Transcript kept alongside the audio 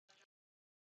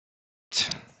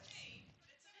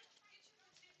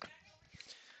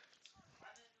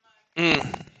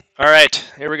Alright,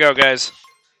 here we go, guys.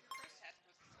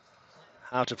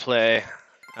 How to play.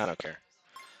 I don't care.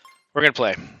 We're gonna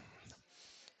play.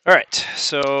 Alright,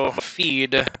 so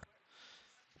feed.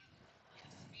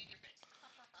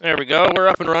 There we go, we're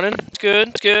up and running. It's good,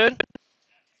 it's good.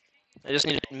 I just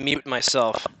need to mute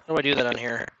myself. How do I do that on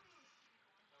here?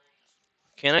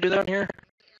 Can I do that on here?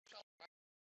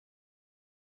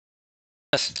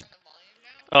 Yes.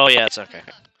 Oh yeah, it's okay.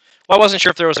 Well, I wasn't sure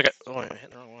if there was like a... Oh, I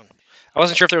hit the wrong one. I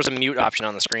wasn't sure if there was a mute option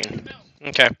on the screen.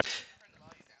 Okay.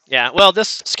 Yeah, well,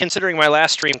 this, considering my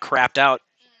last stream crapped out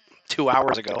 2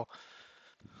 hours ago,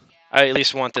 I at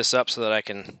least want this up so that I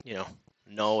can,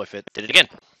 know if it did it again.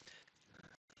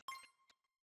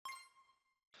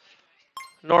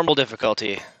 Normal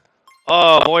difficulty.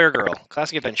 Oh, boy or girl.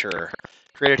 Classic adventurer.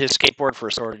 Created his skateboard for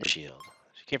a sword and shield.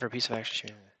 She came for a piece of action.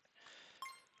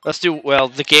 Let's do... Well,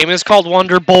 the game is called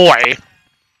Wonder Boy.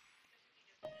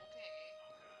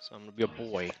 So I'm going to be a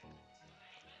boy.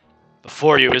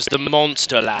 Before you is the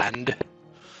Monsterland.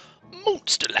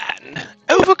 Monsterland.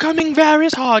 Overcoming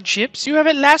various hardships, you have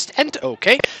at last entered...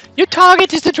 Okay. Your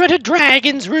target is the dreaded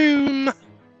Dragon's Room.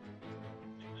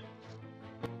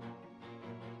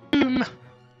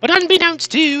 But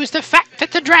unbeknownst to you is the fact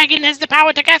that the dragon has the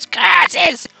power to cast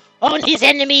curses on his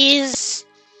enemies.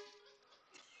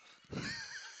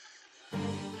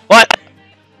 What?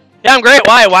 Yeah, I'm great.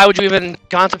 Why? Why would you even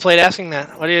contemplate asking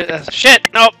that? What do you...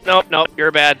 shit! Nope, nope, nope. You're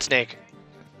a bad snake.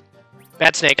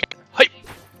 Bad snake. Hi.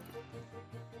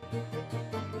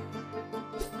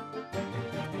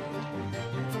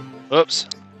 Oops.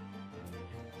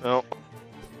 No.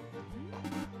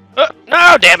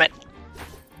 No, damn it!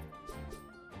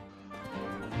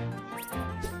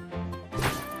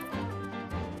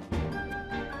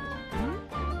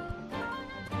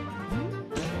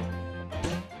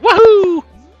 Wahoo!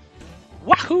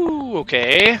 Wahoo!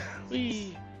 Okay.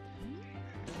 Whee.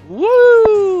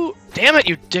 Woo! Damn it,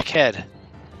 you dickhead.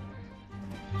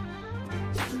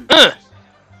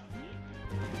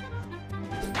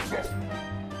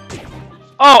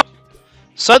 Oh!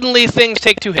 Suddenly things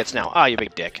take 2 hits now. Ah, you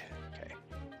big dick. Okay.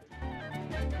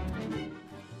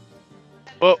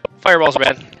 Oh, fireballs are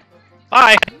bad.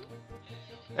 Bye!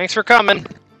 Thanks for coming.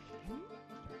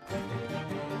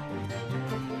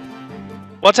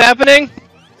 What's happening?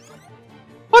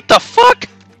 What the fuck?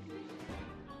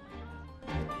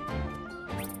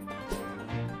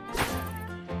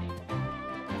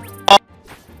 Oh.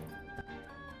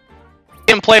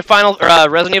 Can play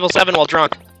Resident Evil 7 while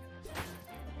drunk.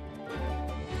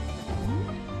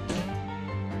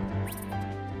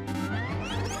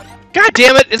 God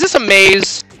damn it! Is this a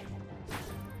maze?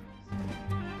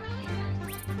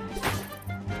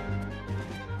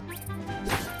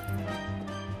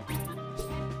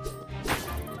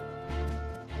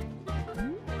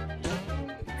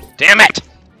 Damn it!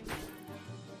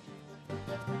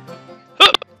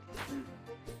 Huh.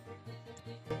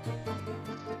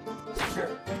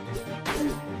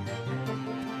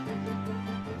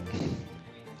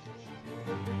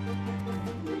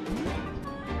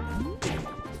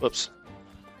 Whoops.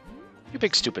 You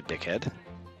big stupid dickhead.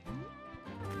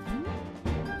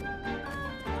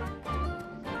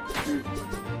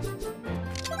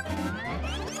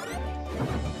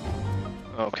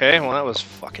 Okay, well that was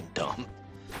fucking dumb.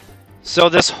 So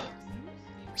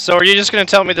are you just gonna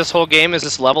tell me this whole game is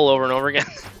this level over and over again?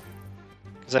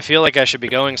 Because I feel like I should be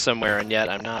going somewhere, and yet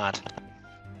I'm not.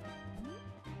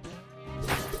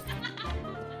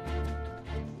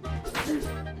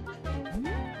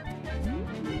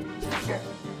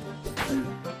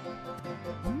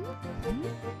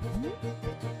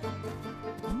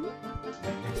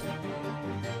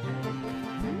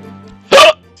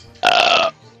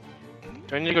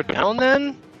 Do I need to go down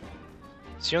then?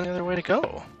 It's the only other way to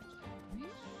go.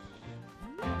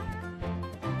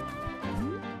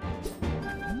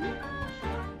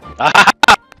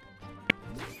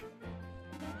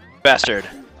 Bastard.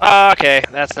 Okay,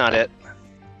 that's not it.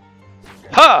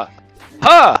 Ha!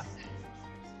 Ha!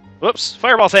 Whoops,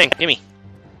 fireball thing, gimme.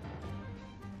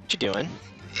 What you doing?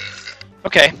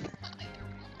 Okay.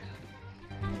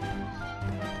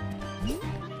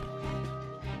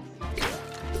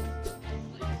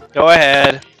 Go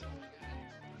ahead.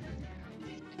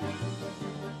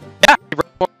 Yeah.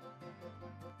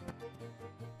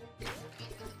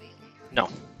 No.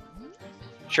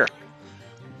 Sure.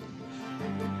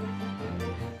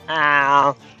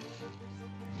 Ow.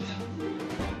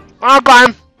 I'm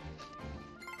fine.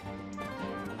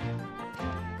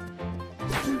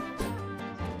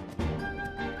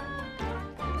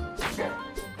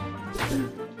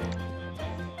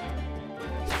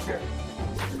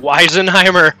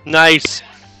 Weisenheimer, nice.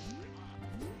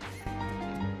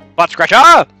 Butt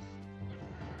Scratcher!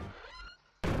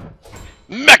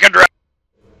 Mecha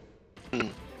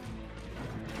Dragon!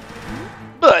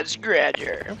 Butt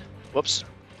Scratcher! Whoops.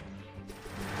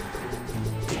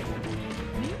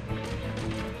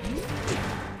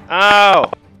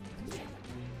 Oh!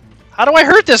 How do I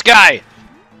hurt this guy?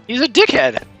 He's a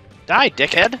dickhead! Die,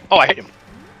 dickhead! Oh, I hit him.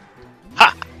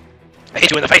 Ha! I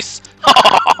hit you in the face!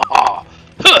 Oh,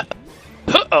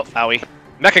 owie.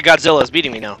 Mecha Godzilla is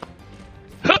beating me now.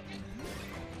 Huh!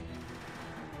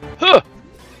 Huh!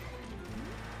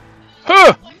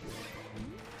 Huh!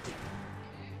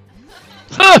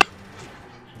 Huh!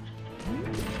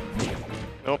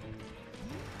 Nope.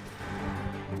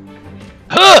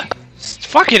 Huh!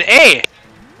 Fucking A!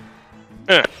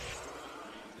 What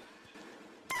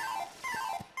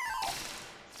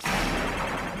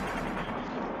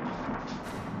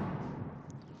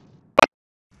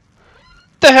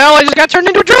the hell? I just got turned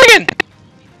into a dragon!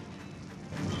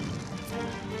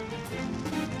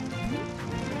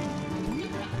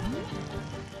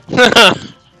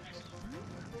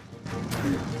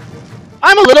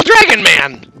 I'm a little dragon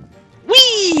man!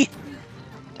 Whee!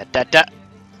 Da da da.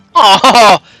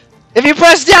 Oh! If you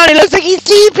press down, it looks like he's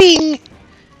sleeping!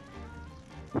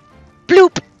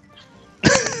 Bloop!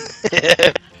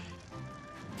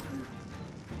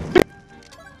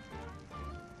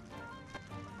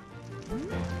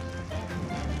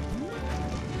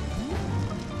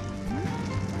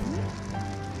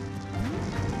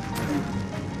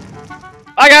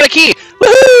 I got a key!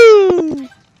 Woohoo!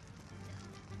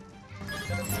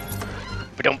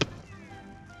 Ba-dump.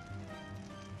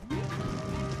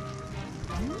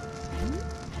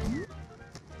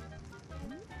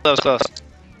 That was close.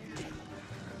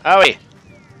 Owie!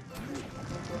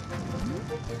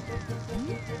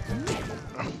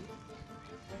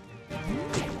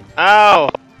 Ow!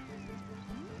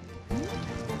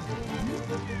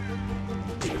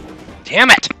 Damn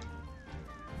it!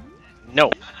 No.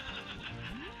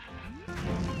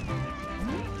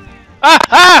 Ah!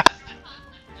 Ah!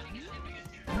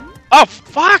 Oh,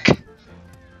 fuck!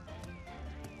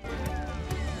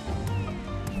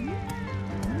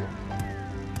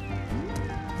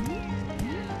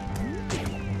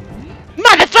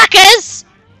 Motherfuckers!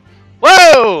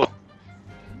 Whoa!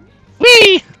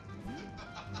 Whee!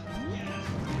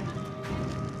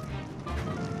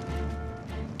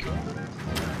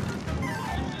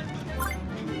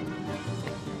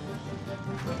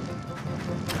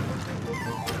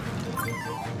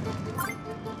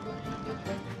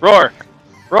 Roar!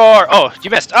 Roar! Oh, you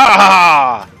missed!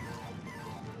 Ah!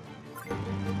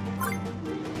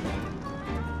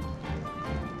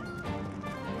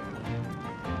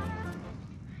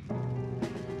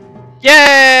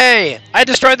 Yay! I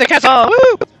destroyed the castle!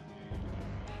 Woo!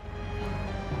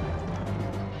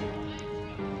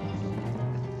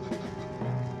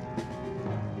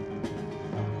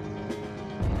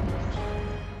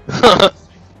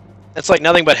 It's like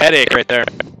nothing but headache right there.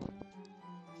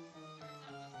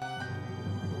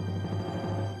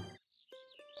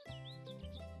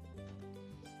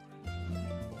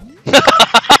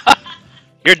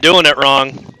 You're doing it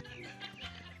wrong.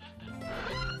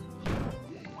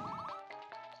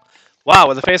 Wow,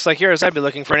 with a face like yours, I'd be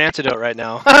looking for an antidote right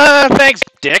now. Thanks,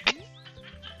 dick!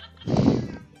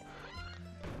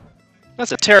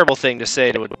 That's a terrible thing to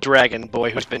say to a dragon boy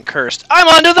who's been cursed. I'm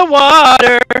under the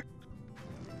water!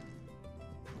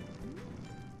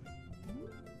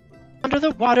 Under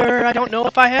the water, I don't know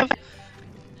if I have...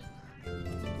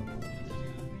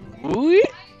 Ooh.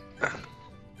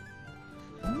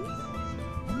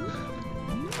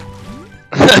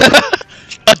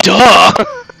 Duh!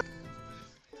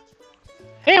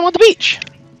 Hey, I'm on the beach!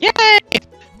 Yay!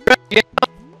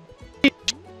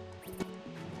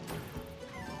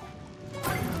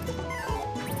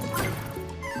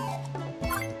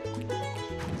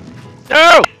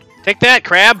 No! Take that,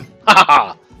 crab! Ha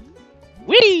ha!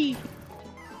 Whee!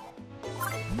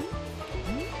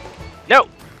 No!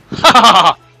 Ha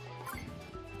ha!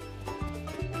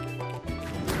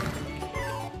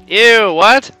 Ew,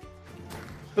 what?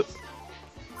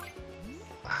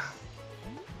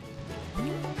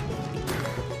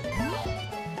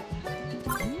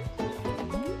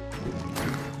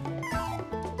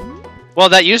 Well,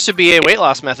 that used to be a weight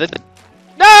loss method.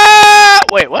 No!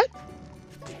 Wait, what?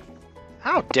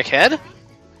 How, dickhead?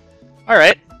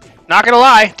 Alright. Not gonna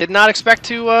lie, did not expect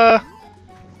to,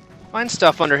 find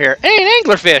stuff under here. Hey, an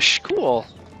anglerfish! Cool.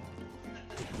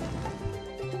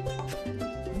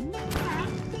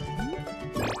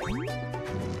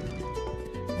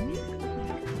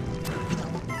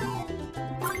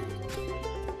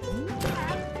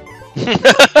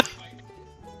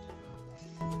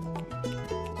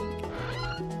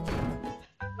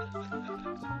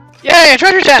 Yay, a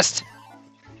treasure chest!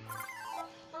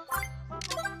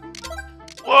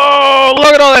 Whoa,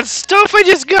 look at all that stuff I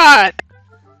just got!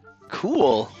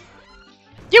 Cool.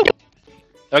 You!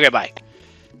 Okay, bye.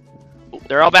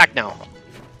 They're all back now.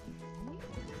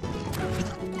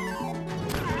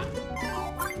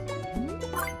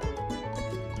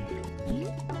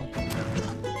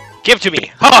 Give to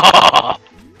me! Ha ha ha ha!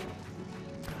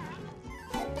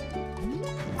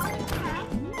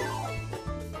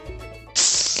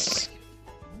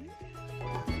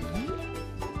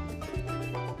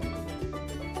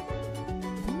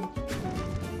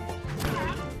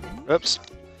 Oops.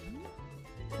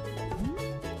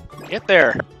 Get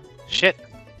there. Shit.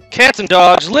 Cats and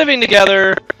dogs living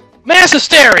together. Mass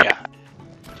hysteria!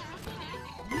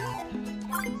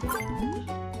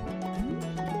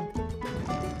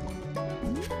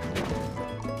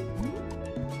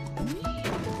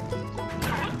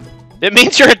 It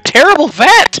means you're a terrible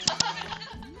vet!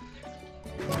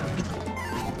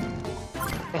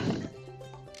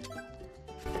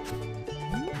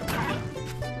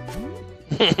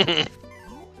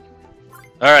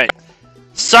 Alright.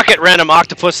 Suck it, random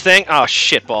octopus thing. Oh,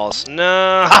 shit balls.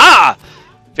 No. Ha-ha!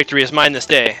 Victory is mine this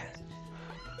day.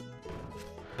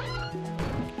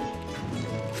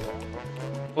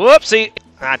 Whoopsie.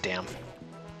 Ah, damn.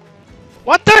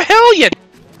 What the hell, you...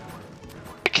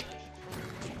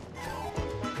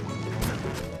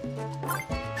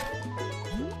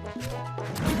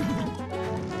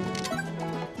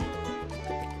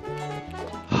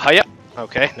 Hiya.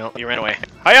 Okay, no, you ran away.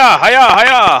 Hiya! Hiya!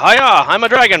 Hiya! Hiya! I'm a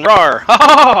dragon! Roar! Ha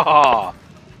ha ha ha!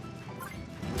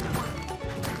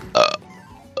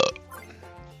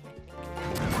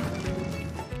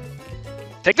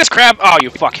 Take this crab! Oh,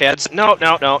 you fuckheads! No,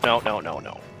 no, no, no, no, no,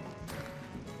 no.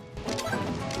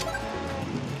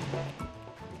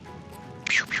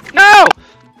 No!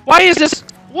 Why is this?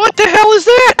 What the hell is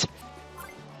that?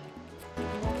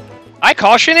 I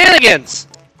call shenanigans!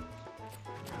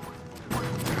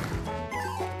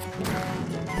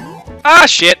 Ah,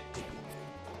 shit!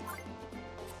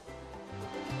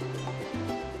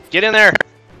 Get in there!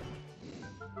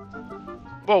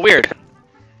 Whoa, weird.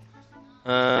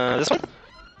 This one?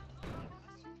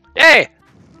 Yay!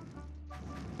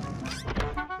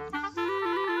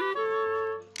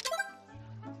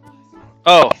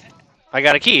 Oh, I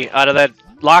got a key out of that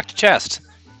locked chest.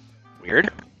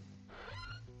 Weird.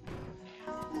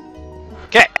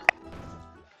 Okay.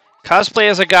 Cosplay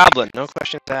as a goblin, no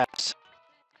questions asked.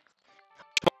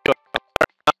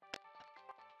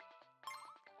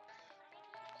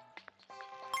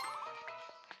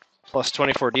 Plus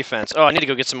 24 defense. Oh, I need to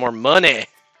go get some more money.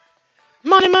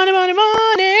 Money, money, money,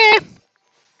 money!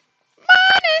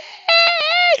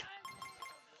 Money!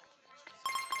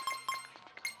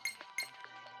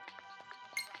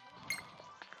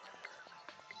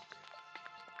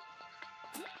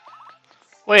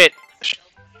 Wait.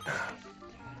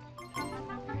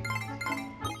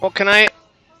 Well, can I...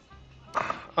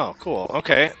 Oh, cool.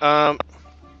 Okay. Whoa,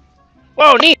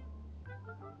 neat!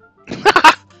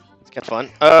 It's kind of fun.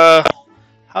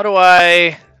 How do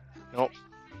I... Nope.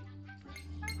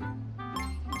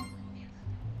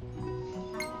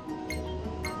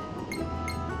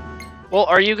 Well,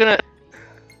 are you gonna...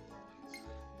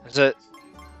 Is it...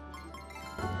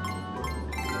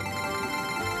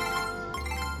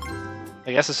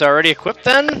 I guess it's already equipped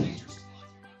then?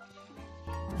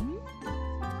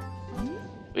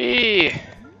 Whee!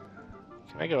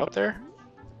 Can I go up there?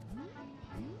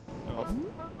 Oh.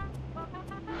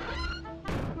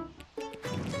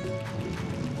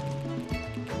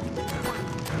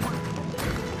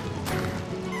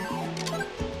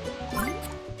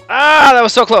 Ah, that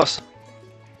was so close!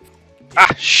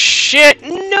 Ah, shit! No,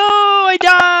 I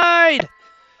died!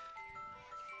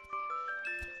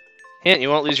 Hint, you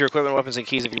won't lose your equipment, weapons, and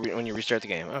keys if when you restart the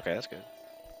game. Okay, that's good.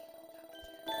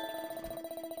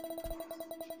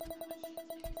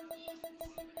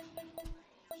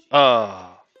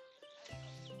 Oh.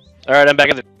 Alright, I'm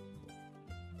back at the...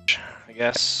 I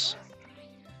guess.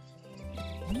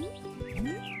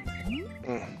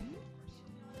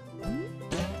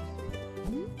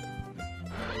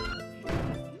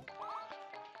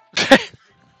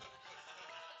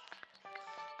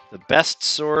 The best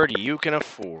sword you can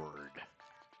afford.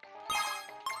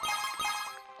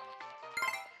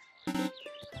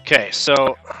 Okay,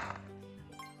 so...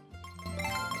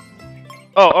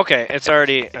 Oh, okay, it's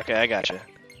already... Okay, I gotcha.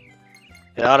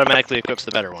 It automatically equips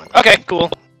the better one. Okay,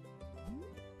 cool.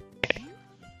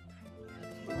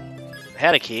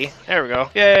 Had a key. There we go.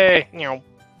 Yay!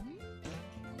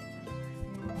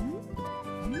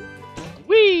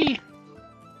 Whee!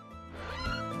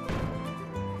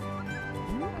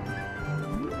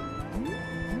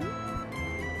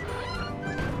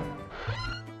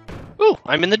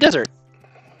 I'm in the desert.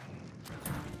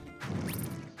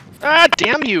 Ah,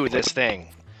 damn you, this thing.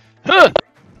 Huh!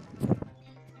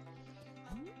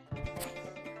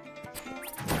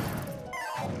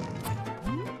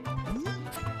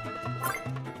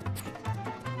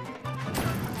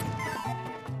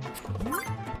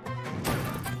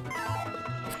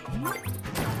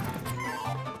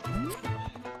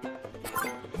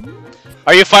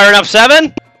 Are you firing up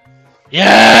 7?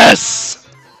 Yes!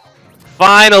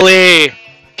 Finally!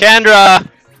 Kendra!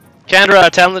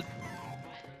 Kendra,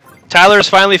 Tyler's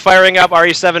finally firing up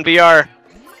RE7BR.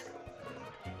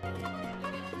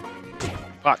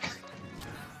 Fuck.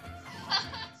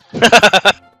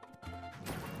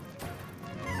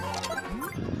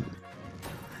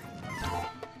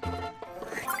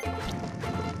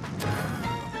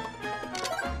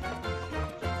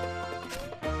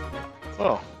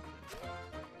 Oh.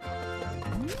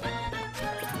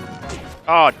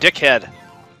 Oh, dickhead.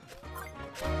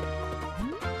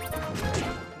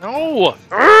 No!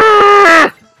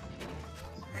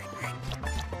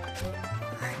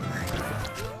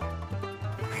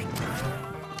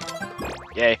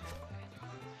 Yay.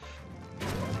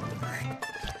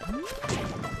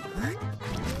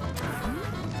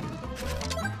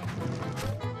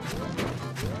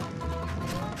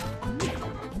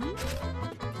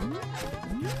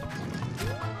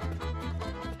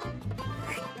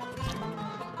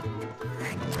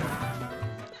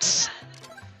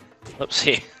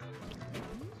 Oopsie.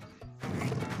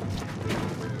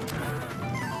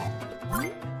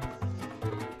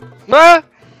 Ah!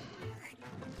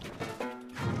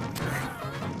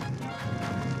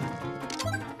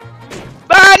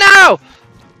 Ah, no!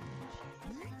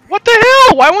 What the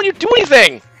hell? Why won't you do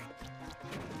anything?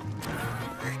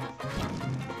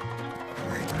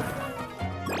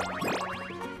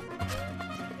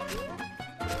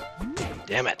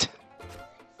 Damn it.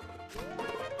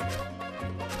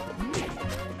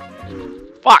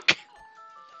 Fuck!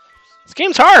 This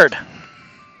game's hard!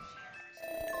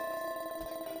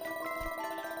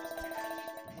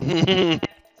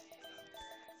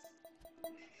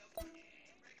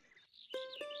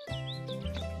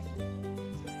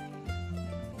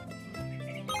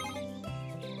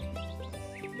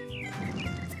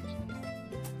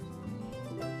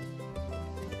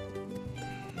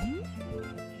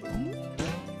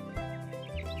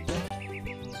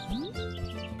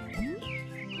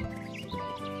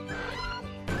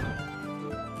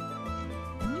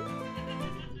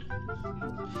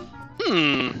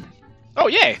 Oh,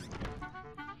 yay!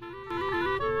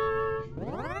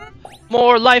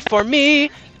 More life for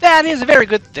me! That is a very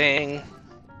good thing.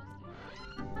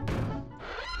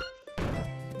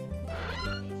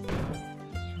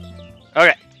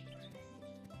 Okay.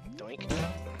 Doink.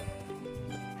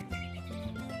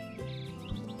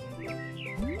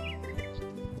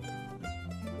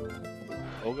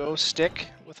 Pogo stick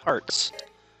with hearts.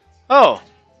 Oh!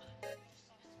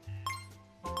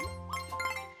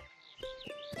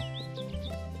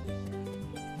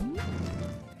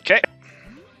 Okay.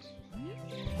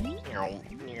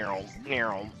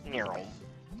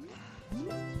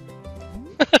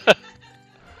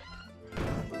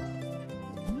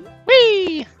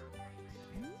 Wee!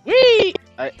 Wee!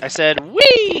 I said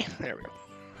wee! There we go.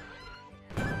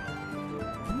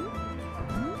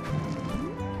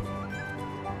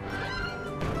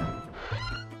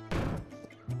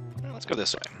 Well, let's go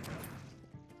this way.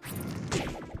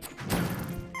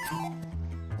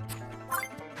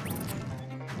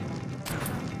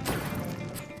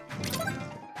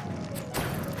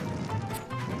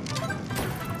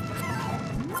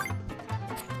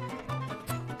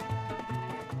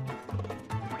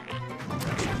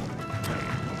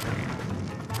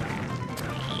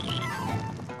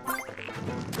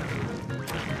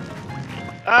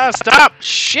 Stop!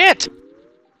 Shit!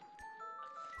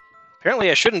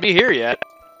 Apparently I shouldn't be here yet.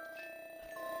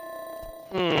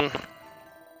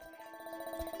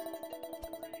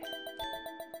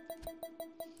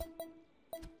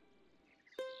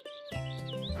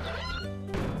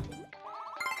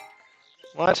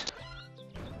 What?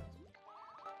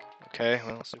 Okay,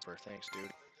 well, super. Thanks,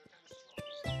 dude.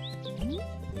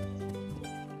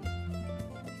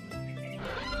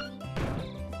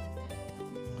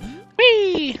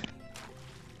 Whee!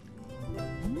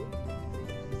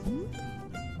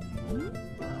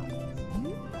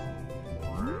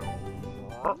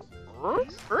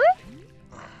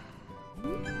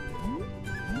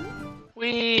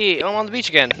 Whee! I'm on the beach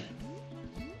again.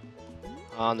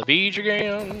 On the beach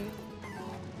again.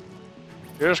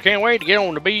 Just can't wait to get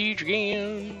on the beach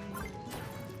again.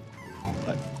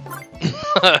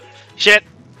 What? Shit!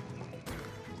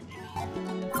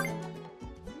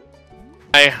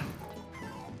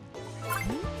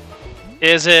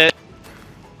 Is it?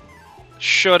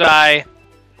 Should I?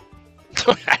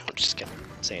 I'm just kidding.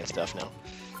 Saying stuff now.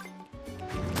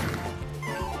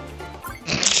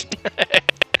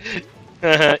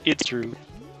 It's true.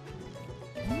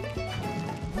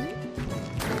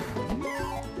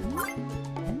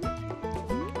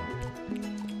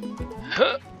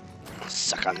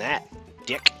 Suck on that,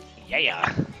 dick.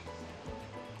 Yeah.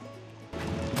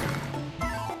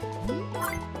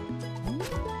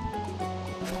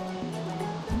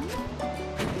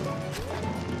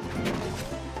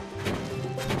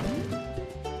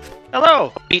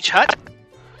 Hello, beach hut.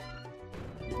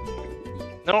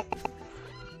 No.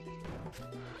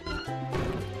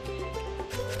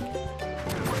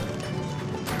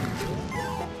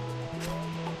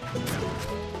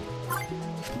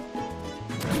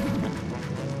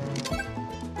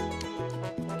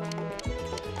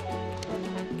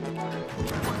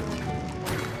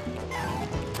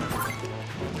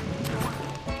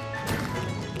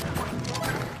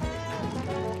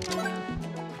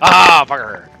 Ah,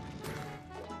 fucker.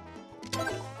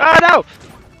 Ah, no!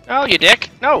 No, you dick!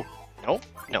 No! No,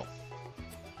 no.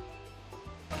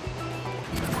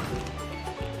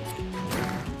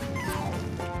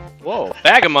 Whoa,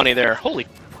 bag of money there. Holy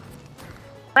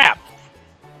crap.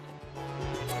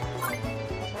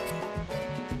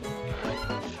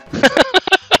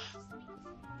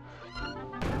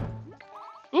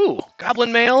 Ooh,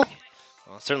 goblin mail?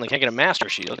 Well, certainly can't get a master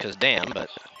shield, because damn, but...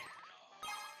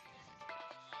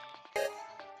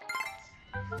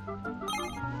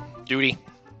 Duty.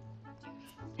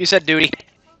 You said duty.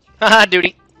 Haha,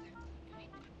 duty.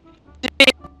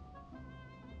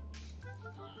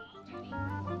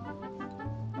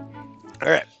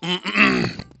 Alright.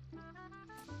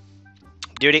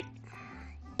 Duty.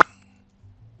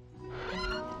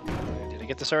 Did I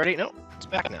get this already? No, it's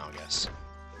back now, I guess.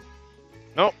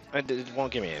 Nope, it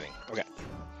won't give me anything. Okay.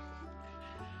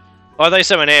 Oh, I thought you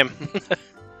said my name.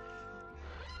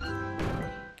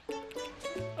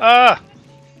 Ah!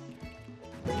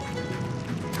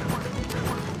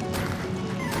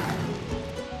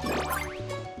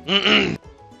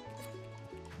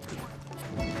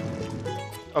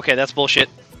 Okay, that's bullshit.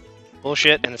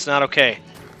 Bullshit, and it's not okay.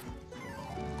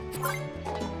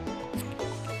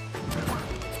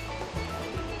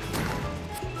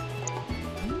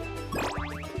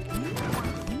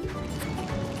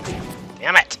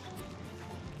 Damn it!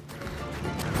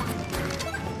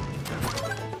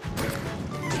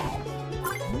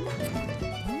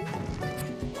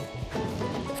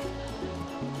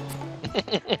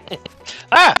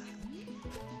 Ah!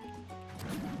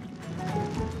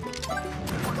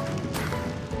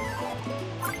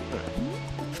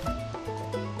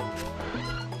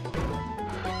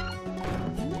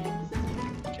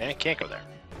 Okay, can't go there.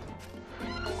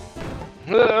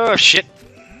 Oh, shit.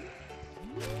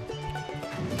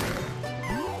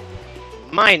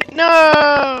 Mine.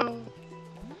 No!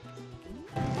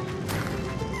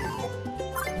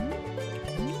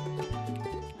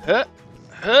 Huh?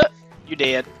 Huh? You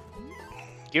dead.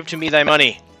 Give to me thy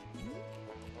money.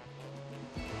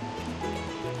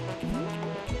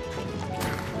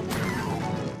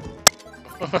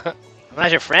 I'm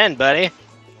not your friend, buddy.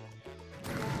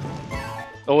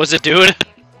 Oh, was it, dude?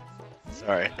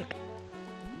 Sorry.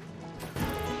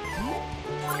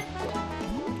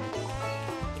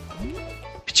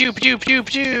 Pew pew pew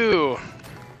pew.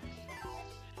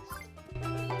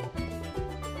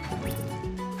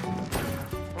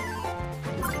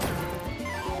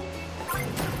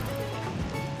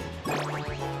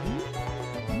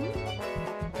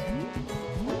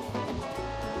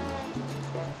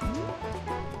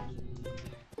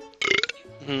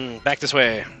 Back this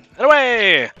way. Head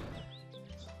away!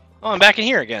 Oh, I'm back in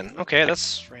here again. Okay,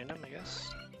 that's random, I guess.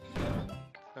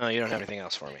 Oh, you don't have anything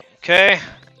else for me. Okay.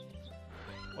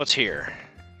 What's here?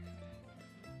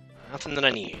 Nothing that I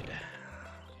need.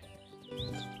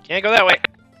 Can't go that way.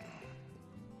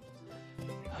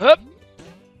 Hup!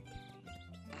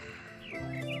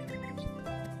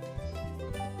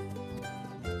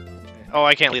 Oh,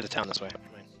 I can't leave the town this way.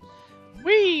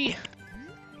 Whee!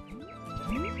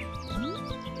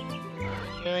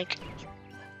 Yoink.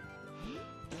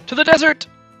 To the desert!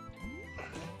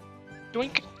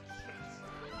 Doink!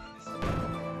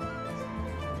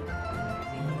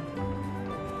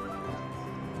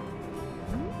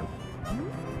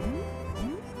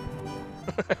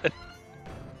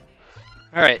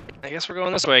 Alright, I guess we're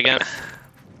going this way again.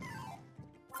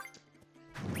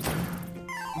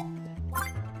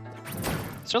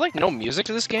 Is there like no music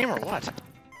to this game or what?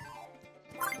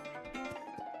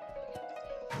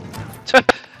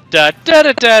 Da da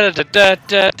da da da da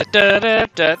da da da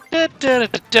da da da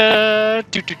da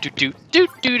do do do do do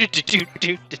do do do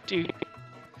do do do.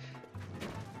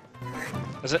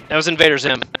 That was Invader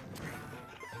Zim.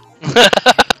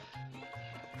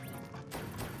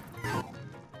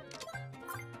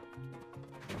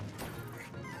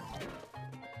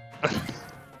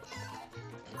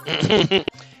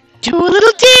 Do a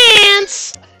little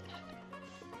dance.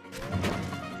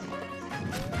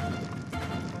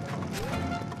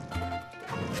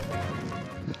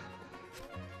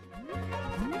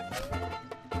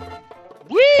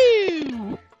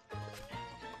 Woo!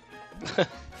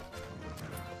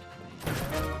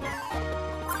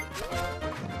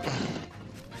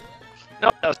 No,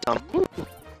 that was dumb. Woo.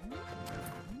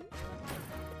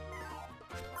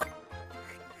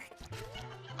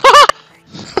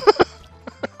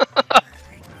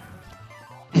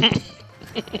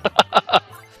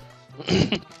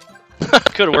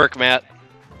 Good work, Matt.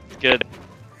 Good.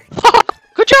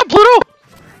 Good job, Pluto!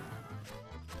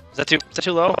 Is that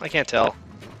too low? I can't tell.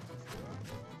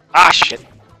 Ah shit.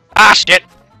 Ah shit.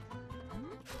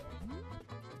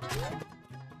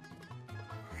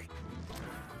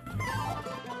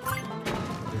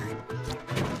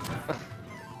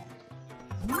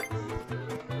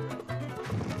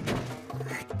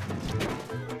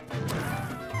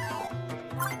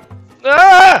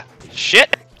 Ah!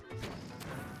 Shit.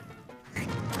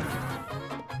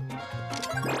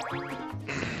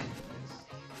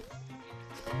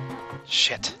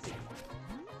 Shit.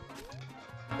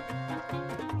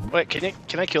 Wait,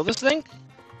 can I kill this thing?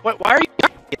 What? Why are you?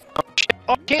 Oh shit!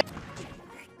 Oh, I can't.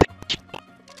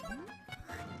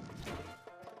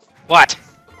 What?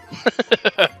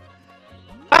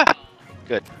 Ah,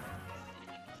 good.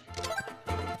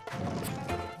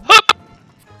 Hoop!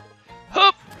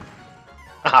 Hoop!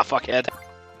 Ah, fuckhead.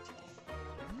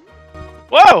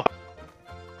 Whoa!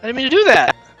 I didn't mean to do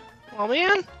that. Oh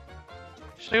man.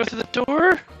 Should I go through the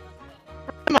door?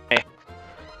 Where am I?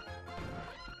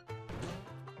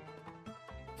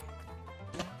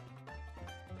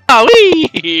 Oh,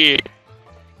 wee!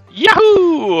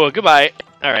 Yahoo! Goodbye.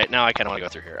 Alright, now I kind of want to go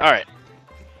through here. Alright.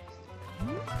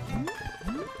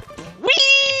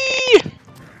 Whee!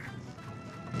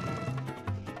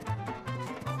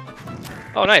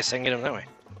 Oh, nice. I can get him that way.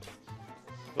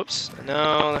 Whoops.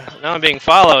 No, now I'm being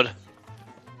followed.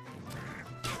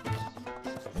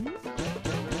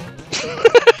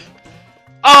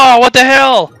 Oh, what the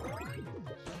hell?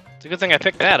 It's a good thing I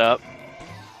picked that up.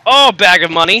 Oh, bag of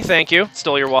money. Thank you.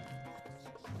 Stole your wallet.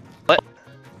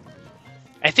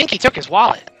 I think he took his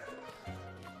wallet.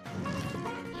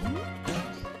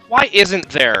 Why isn't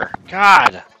there?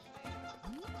 God.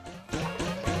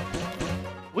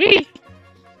 Whee!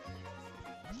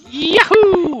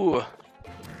 Yahoo!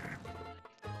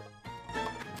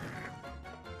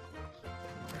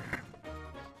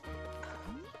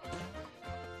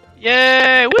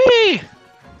 Yay! Whee!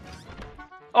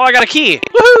 Oh, I got a key!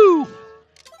 Woohoo!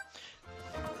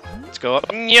 Let's go up.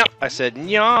 Nya. I said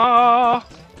nya.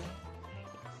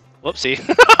 Whoopsie.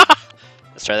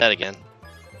 Let's try that again.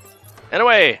 And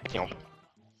away!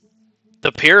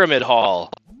 The Pyramid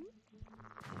Hall.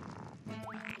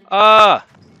 Oh,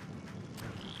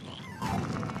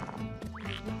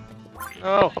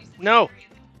 no.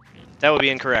 That would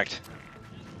be incorrect.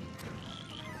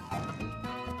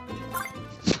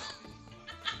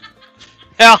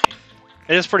 Hell,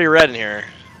 it is pretty red in here.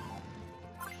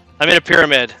 I made a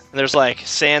pyramid, and there's like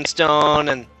sandstone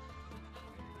and...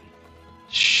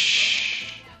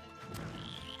 Shh.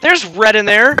 There's red in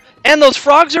there, and those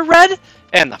frogs are red,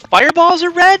 and the fireballs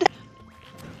are red.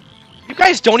 You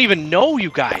guys don't even know, you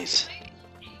guys.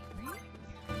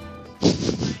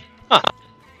 Huh.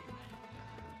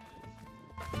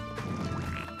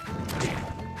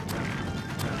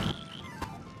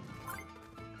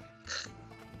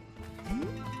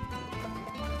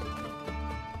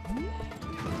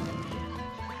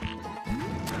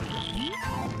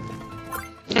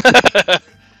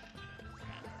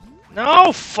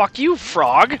 No, fuck you,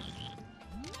 frog.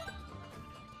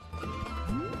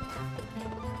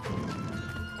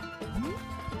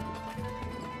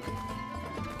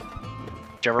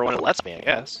 Whichever one it lets me, I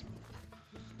guess.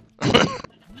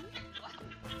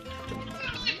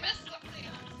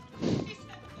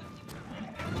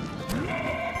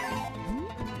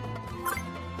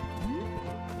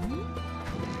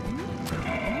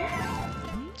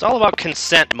 It's all about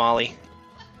consent, Molly.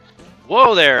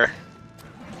 Whoa there.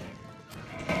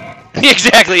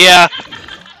 Exactly, yeah.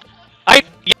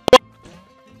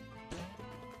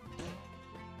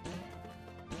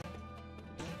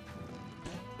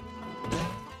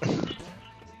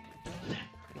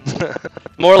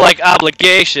 More like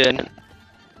obligation.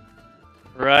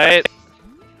 Right?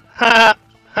 Ha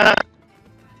ha.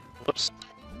 Whoops.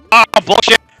 Oh,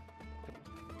 bullshit!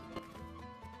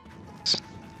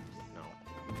 No.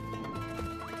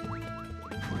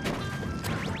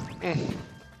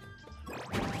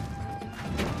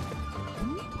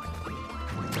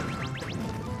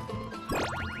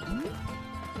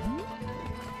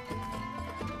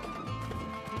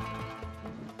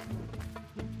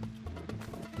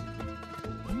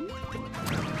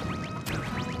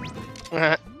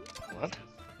 What?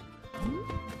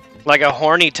 Like a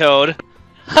horny toad.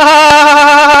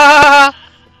 Ha!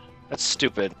 That's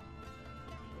stupid.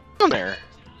 On there.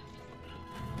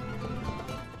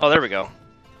 Oh, there we go.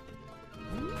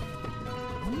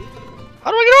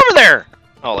 How do I get over there?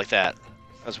 Oh, like that.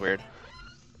 That's weird.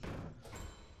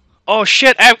 Oh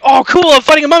shit! Oh, cool! I'm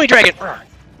fighting a mummy dragon.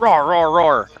 Roar, roar,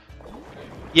 roar.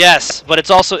 Yes, but it's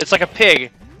like a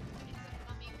pig.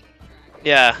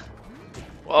 Yeah.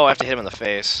 Oh, I have to hit him in the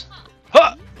face.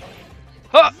 Huh!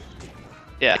 Huh!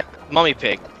 Yeah, mummy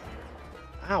pig.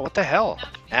 Ow, what the hell?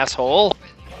 Asshole.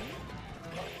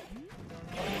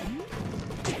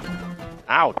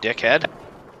 Ow, dickhead.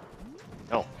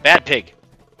 No, bad pig.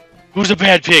 Who's a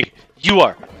bad pig? You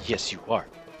are. Yes, you are.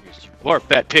 Yes, you are,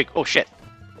 bad pig. Oh, shit.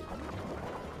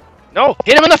 No,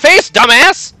 hit him in the face,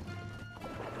 dumbass!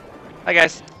 Hi,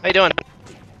 guys. How you doing?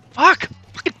 Fuck!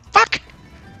 Fucking fuck!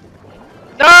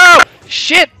 No!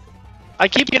 Shit! I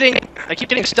keep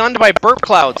getting stunned by burp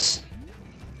clouds.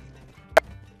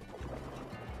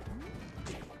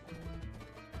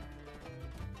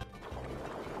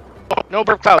 No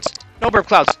burp clouds. No burp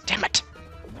clouds. Damn it.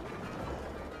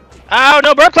 Ow,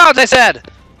 no burp clouds, I said!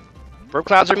 Burp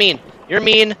clouds are mean. You're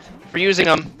mean for using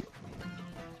them.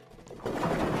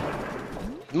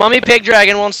 Mummy pig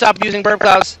dragon won't stop using burp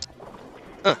clouds.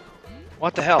 Huh.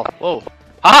 What the hell? Whoa.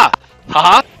 Haha!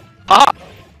 Haha! Haha!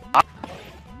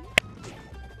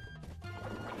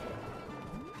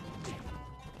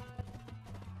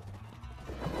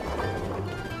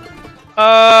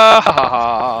 Ha ha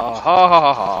ha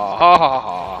ha ha ha ha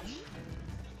ha.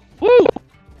 Woo!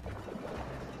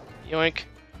 Yoink.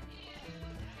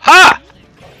 Ha!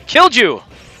 Killed you!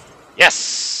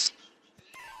 Yes!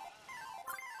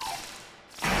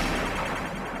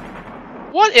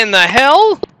 What in the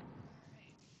hell?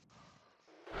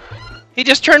 He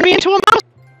just turned me into a mouse.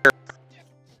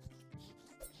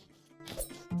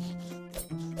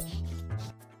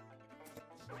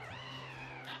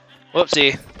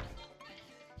 Whoopsie.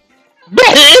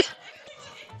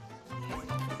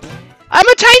 I'm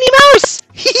a tiny mouse!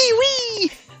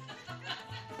 Hee-wee!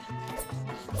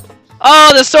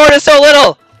 Oh, the sword is so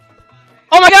little!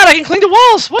 Oh my god, I can cling to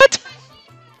walls! What?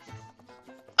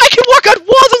 I can walk on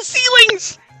walls and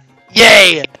ceilings!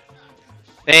 Yay!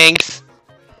 Thanks.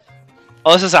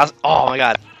 Oh, this is awesome. Oh my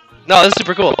god. No, this is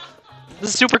super cool. This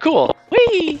is super cool.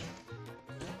 Whee!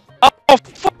 Oh,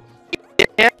 fuck!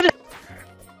 Head.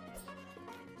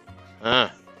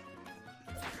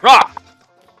 Raw!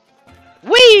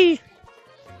 Whee!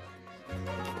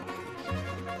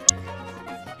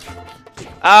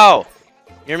 Ow!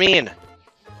 You're mean.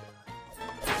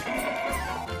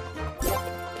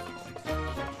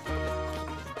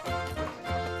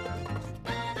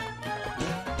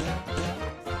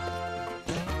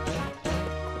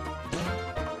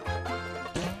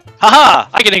 Haha!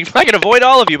 I can avoid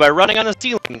all of you by running on the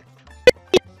ceiling.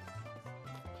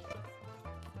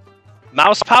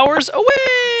 Mouse powers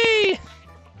away!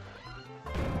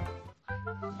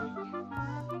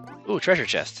 Ooh, treasure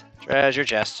chest. Treasure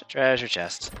chest. Treasure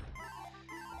chest.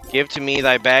 Give to me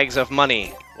thy bags of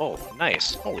money. Whoa,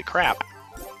 nice. Holy crap.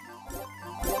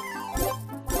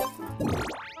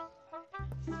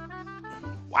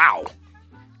 Wow.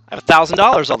 I have $1,000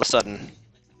 all of a sudden.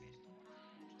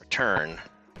 Return.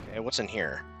 Okay, what's in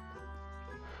here?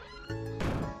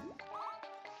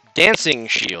 Dancing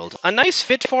shield. A nice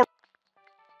fit for...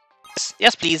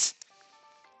 Yes, please.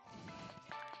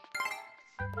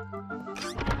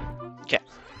 Okay.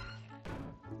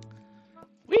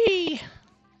 Whee!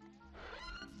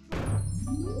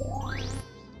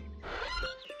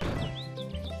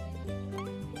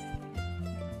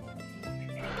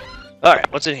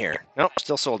 Alright, what's in here? Nope,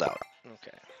 still sold out.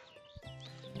 Okay.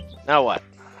 Now what?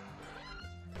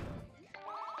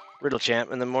 Riddle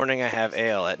champ. In the morning I have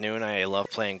ale. At noon I love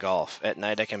playing golf. At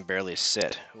night I can barely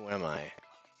sit. Who am I?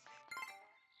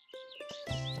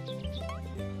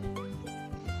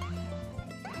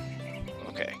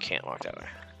 Okay, can't walk that way.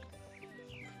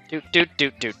 Doot doot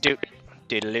doot doot doot.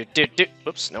 Doodaloo doot doot.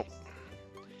 Oops, nope.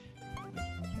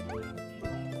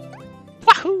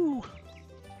 Wahoo!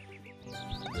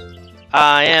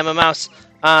 I am a mouse.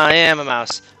 I am a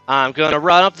mouse. I'm gonna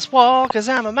run up this wall because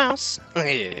I'm a mouse.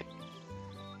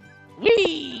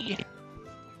 Whee!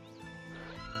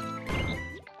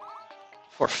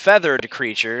 For feathered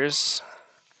creatures,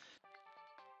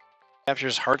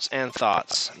 captures hearts and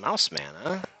thoughts. Mouse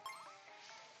mana.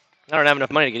 I don't have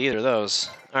enough money to get either of those.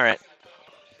 All right.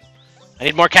 I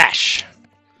need more cash.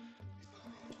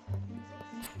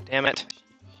 Damn it.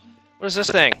 What is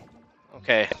this thing?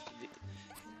 Okay.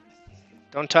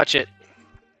 Don't touch it.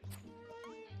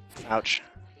 Ouch.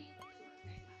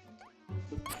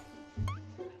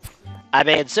 I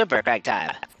made super crack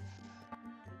time.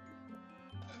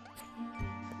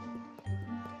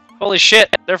 Holy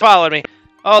shit, they're following me.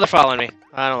 Oh, they're following me.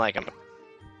 I don't like them.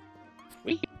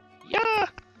 Wee. Yeah.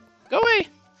 Go away.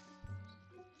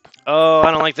 Oh, I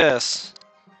don't like this.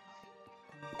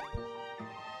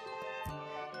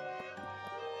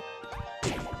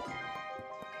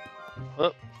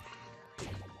 Oh.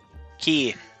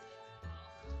 Key.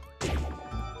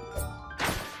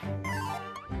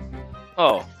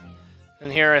 Oh.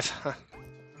 And here is...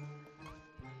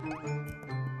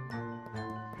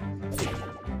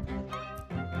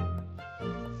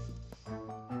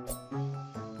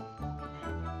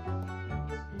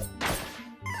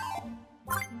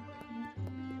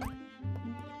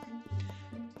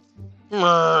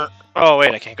 Oh,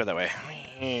 wait, I can't go that way.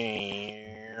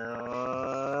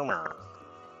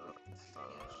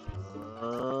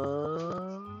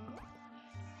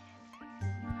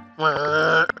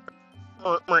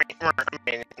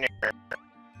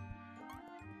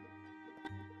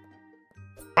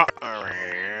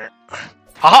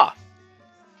 Haha!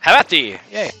 Habati!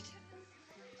 Yay!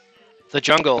 The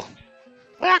jungle.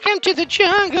 Welcome to the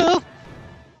jungle!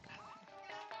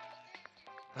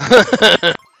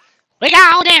 We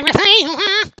got everything!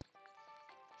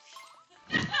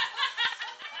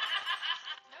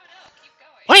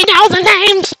 We know the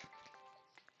names!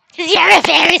 You're a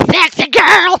very sexy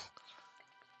girl!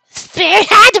 It's very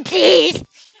hard to please!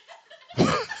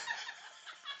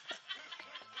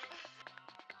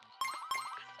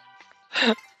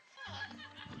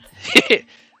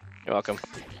 You're welcome.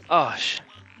 Oh,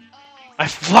 I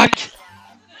fucked!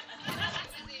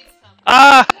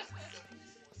 Ah!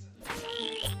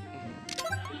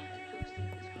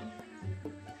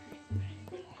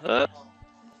 No!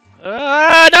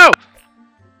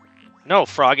 No,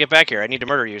 Frog, get back here. I need to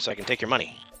murder you so I can take your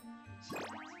money.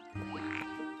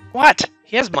 What?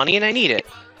 He has money and I need it.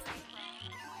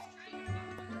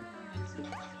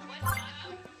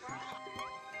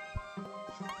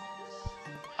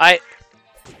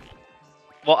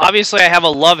 Well, obviously I have a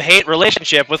love-hate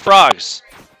relationship with frogs.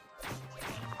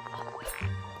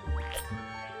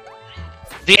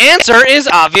 The answer is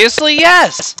obviously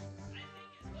yes!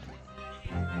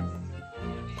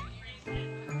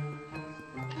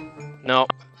 No.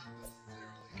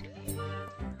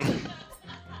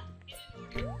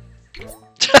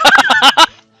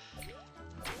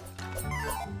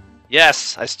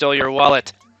 Yes, I stole your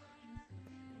wallet.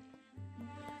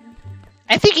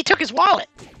 I think he took his wallet.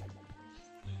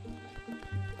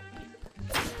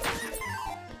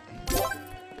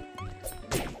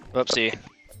 Whoopsie.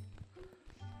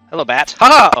 Hello, bat.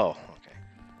 Ha! Oh, okay.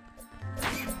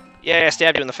 Yeah, I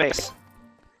stabbed you in the face.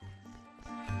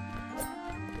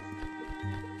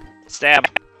 Stab.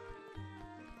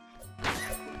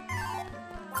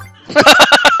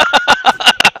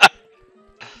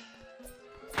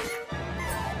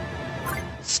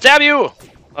 Stab you!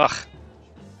 Ugh.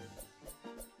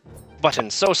 Button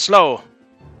so slow.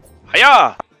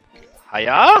 Hiya!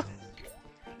 Hiya?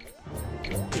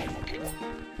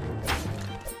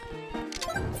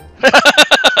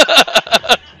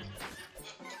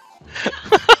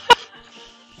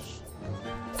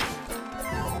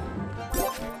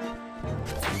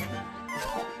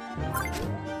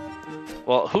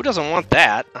 Well, who doesn't want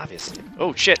that? Obviously.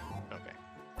 Oh, shit. Okay.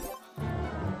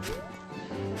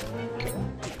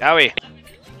 Owie.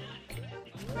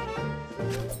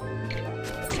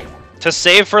 To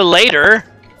save for later.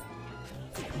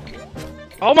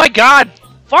 Oh my god!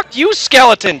 Fuck you,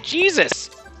 skeleton! Jesus!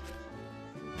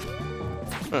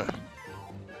 Huh.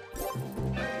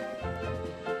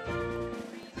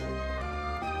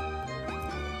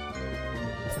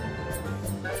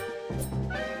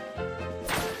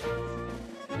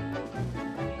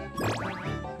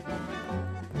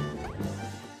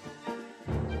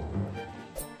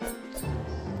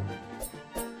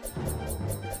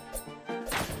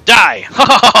 Die! Ha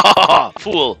ha ha ha!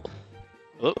 Fool!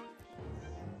 Oh.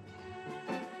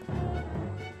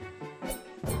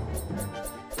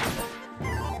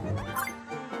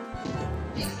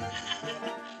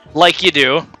 Like you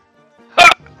do. Ha!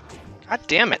 God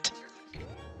damn it.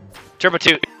 Turbo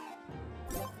toot.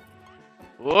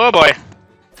 Oh boy.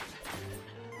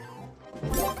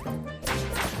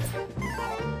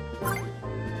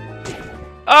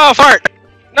 Oh, fart!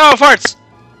 No, farts!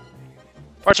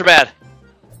 Farts are bad.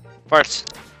 Farts.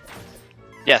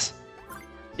 Yes.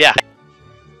 Yeah.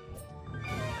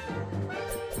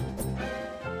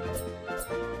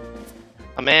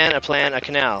 A man, a plan, a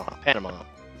canal. Panama.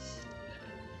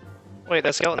 Wait,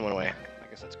 that skeleton went away. I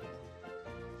guess that's cool.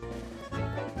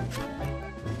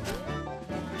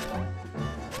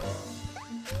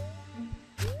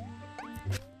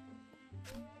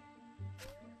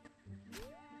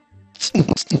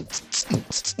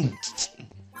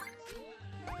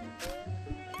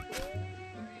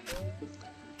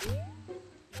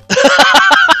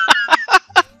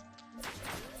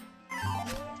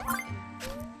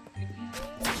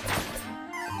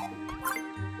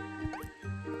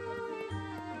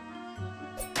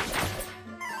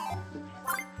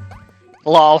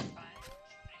 Lol.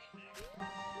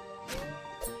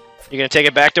 You gonna take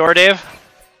it back door, Dave?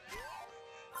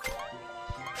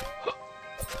 Oh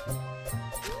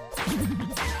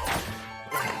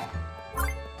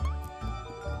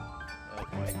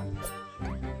boy.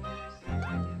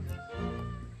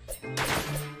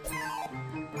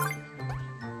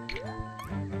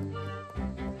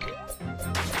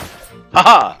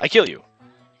 Haha! I kill you.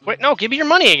 Wait, no, give me your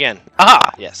money again.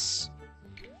 Haha! Yes.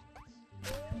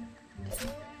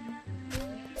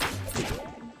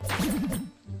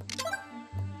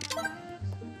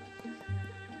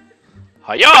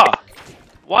 Hiya!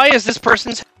 Why is this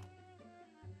person's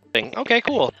thing? Okay,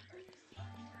 cool.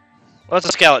 Well, that's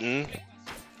a skeleton.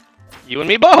 You and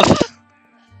me both.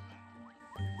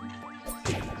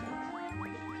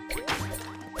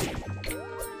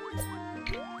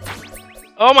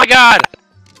 Oh my god!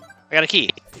 I got a key.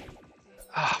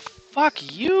 Ah, oh, fuck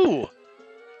you!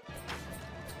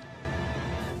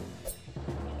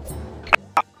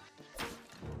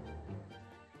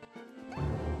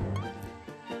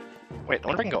 Wait, I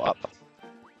wonder if I can go up.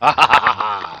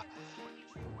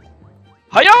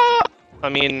 Hiya! I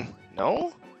mean,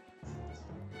 no?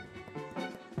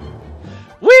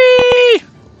 Whee!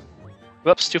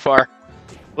 Whoops, too far.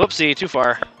 Whoopsie, too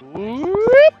far.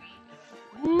 Whoop!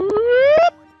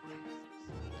 Whoop!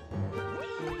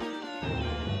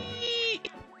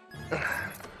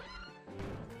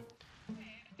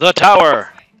 The tower!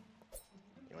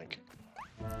 Yoink.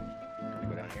 Can we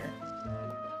go down here?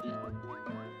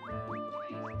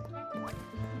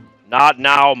 Not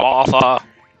now, Martha!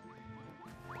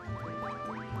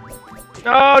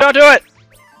 No, don't do it!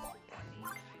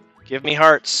 Give me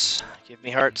hearts. Give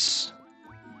me hearts.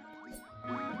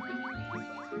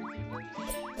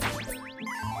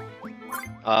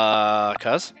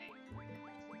 Cuz?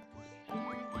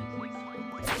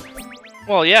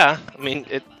 Well, yeah. I mean,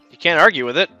 you can't argue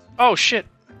with it. Oh, shit.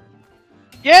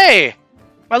 Yay!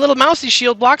 My little mousy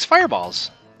shield blocks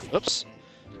fireballs. Oops.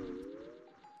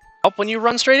 Help when you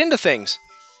run straight into things.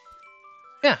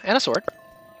 Yeah, and a sword.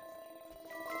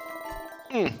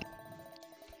 Hmm.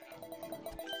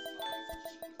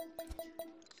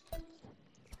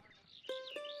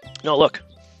 No, look.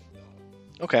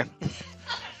 Okay.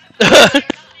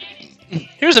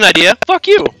 Here's an idea. Fuck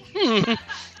you. Hmm.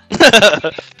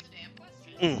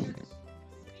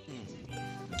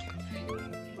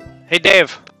 Hey,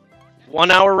 Dave.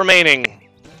 1 hour remaining.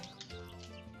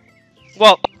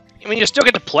 Well, I mean, you still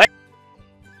get to play.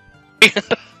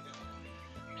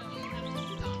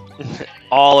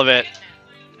 All of it.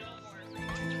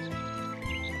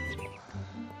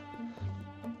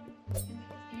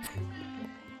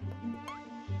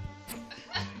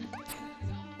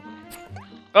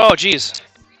 Oh, jeez.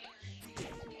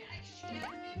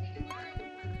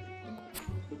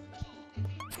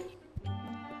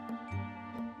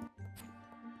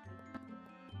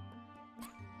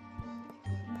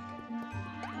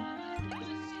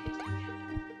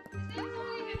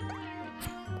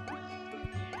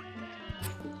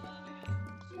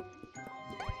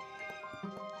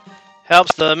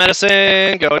 Helps the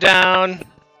medicine go down.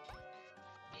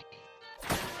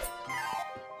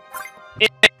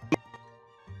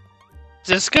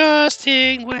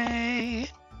 Disgusting way.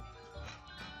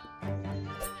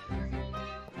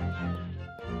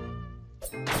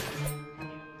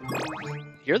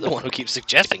 You're the one who keeps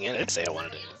suggesting it. I didn't say I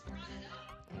wanted it.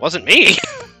 Wasn't me.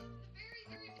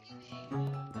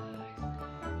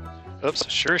 Oops,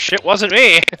 sure as shit wasn't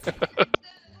me.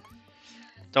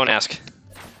 Don't ask.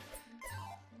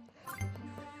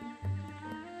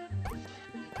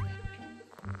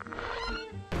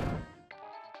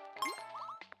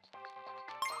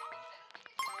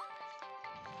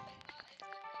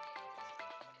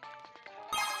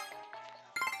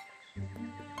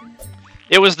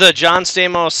 It was the John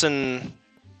Stamos and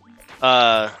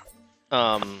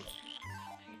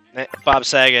Bob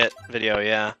Saget video,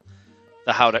 yeah.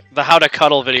 The how to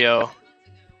cuddle video.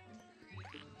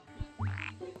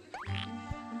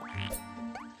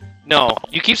 No,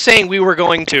 you keep saying we were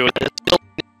going to.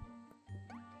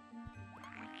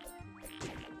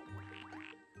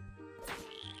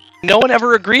 No one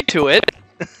ever agreed to it.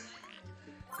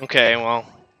 Okay, well.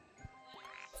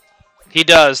 He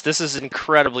does. This is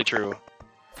incredibly true.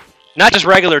 Not just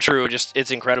regular true, just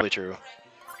it's incredibly true.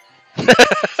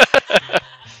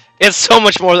 It's so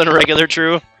much more than regular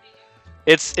true.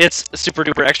 It's super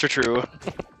duper extra true.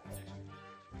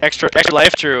 extra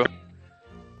life true.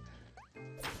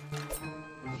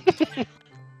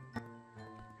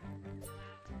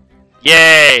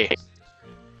 Yay!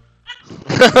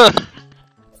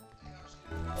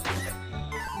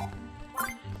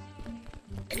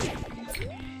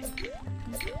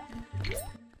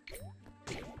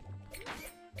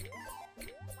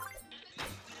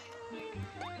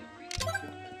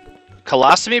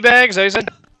 Colostomy bags, I said?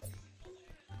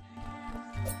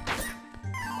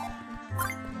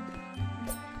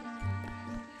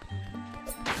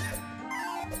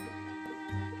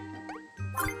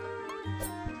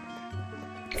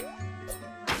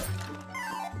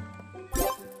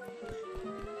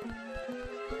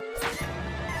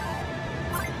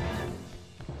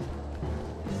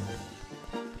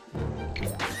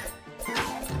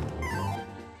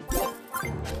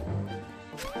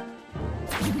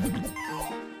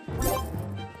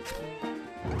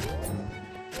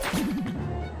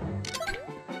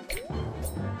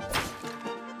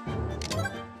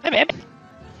 Hey, babe.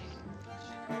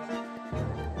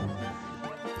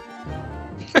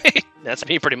 That's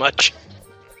me, pretty much.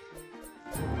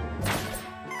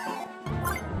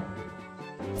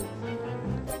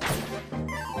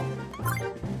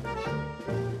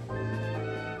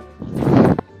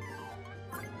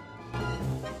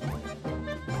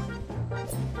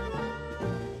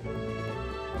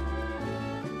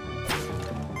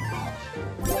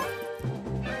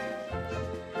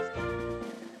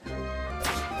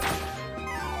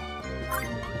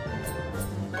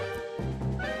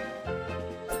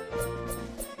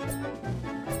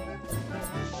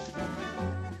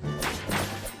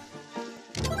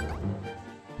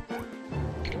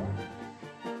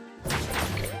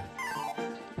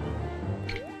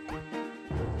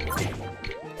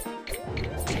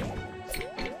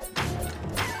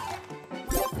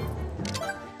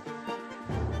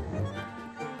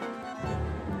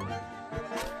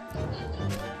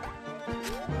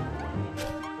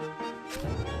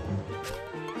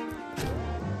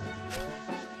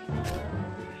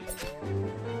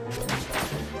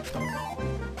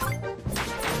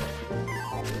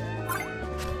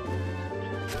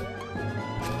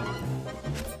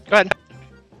 Go ahead.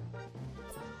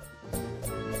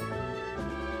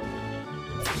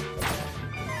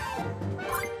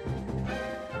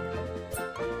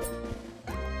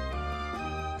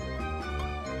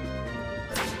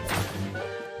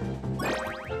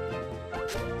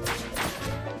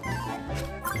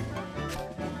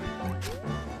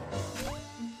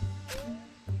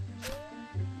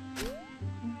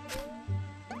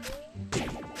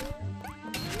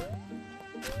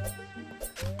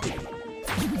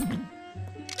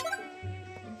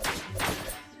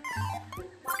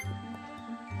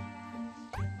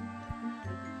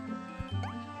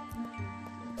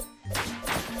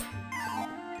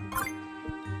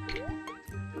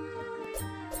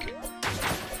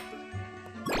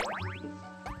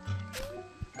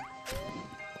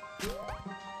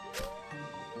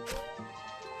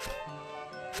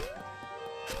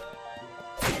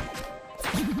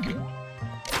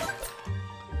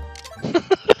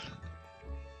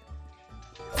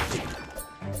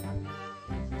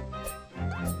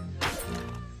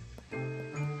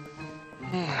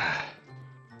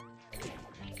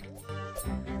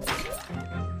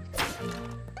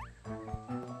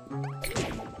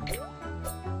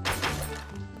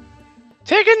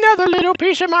 Take another little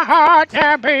piece of my heart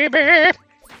now, baby.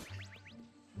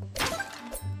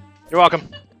 You're welcome.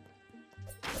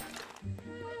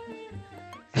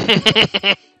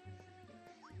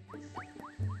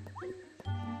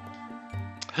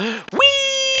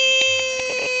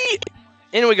 Whee!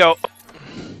 In we go.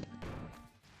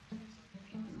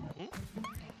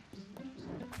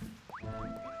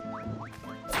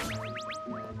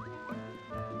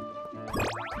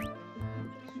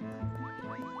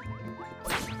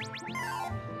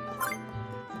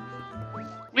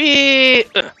 Whee!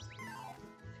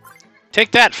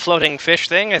 Take that, floating fish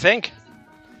thing, I think.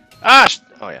 Ah!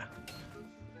 Oh, yeah.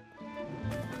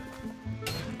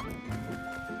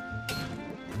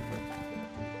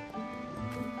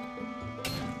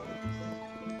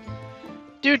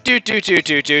 Do do do do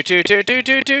do do do do do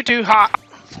do do do ha.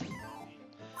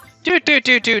 Do do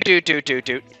do do do do do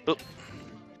do.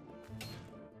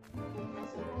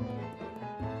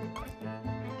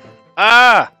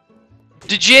 Ah,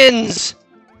 the gins.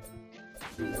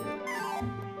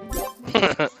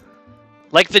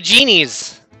 Like the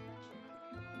genies.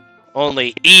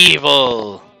 Only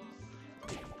evil.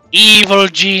 Evil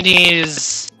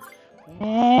genies.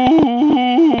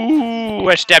 Ooh,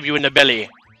 I stab you in the belly.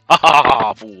 Ha ha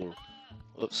ha, fool.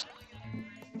 Oops.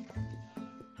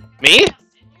 Me?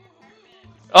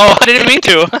 Oh, I didn't mean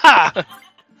to.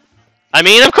 I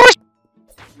mean, of course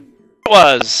it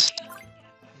was.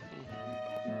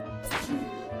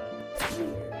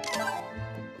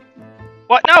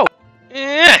 What? No.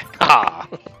 Ha.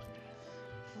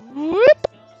 Whoop.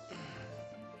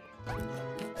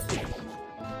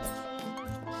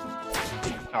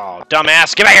 Oh,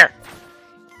 dumbass, get back here!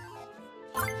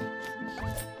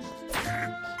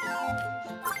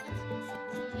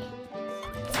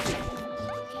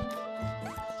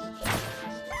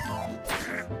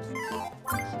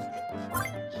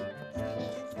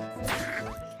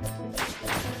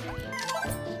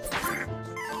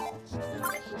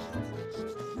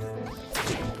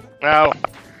 Oh.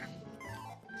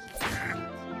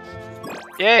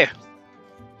 Yay!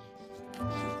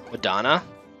 Madonna?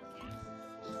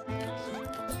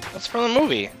 That's from the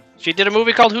movie. She did a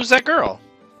movie called Who's That Girl?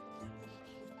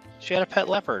 She had a pet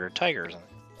leopard or tiger or something.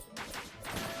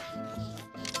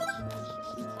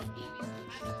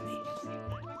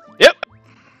 Yep!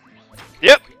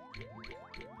 Yep!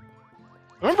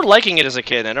 I remember liking it as a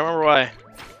kid. I don't remember why.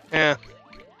 Yeah.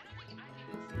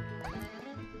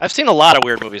 I've seen a lot of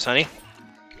weird movies, honey.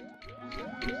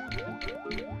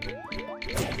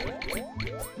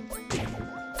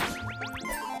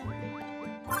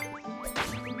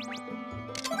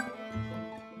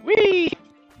 Whee!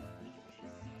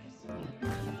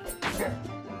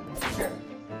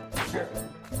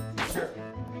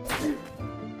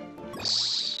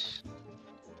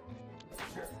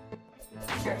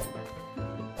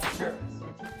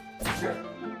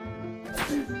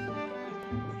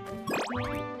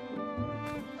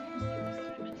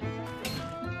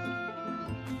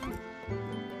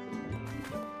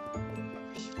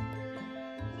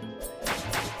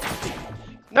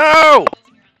 No!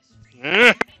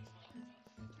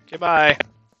 Goodbye.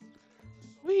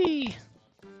 Whee!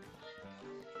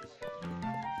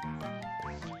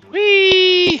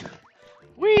 Whee!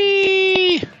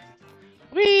 Whee!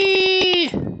 Whee!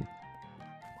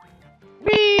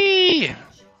 Whee!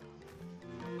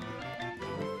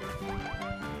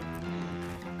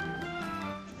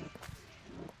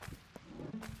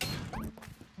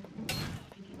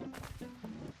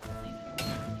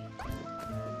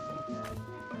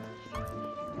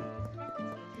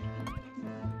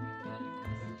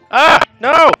 Ah!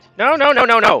 No! No, no, no,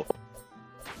 no, no!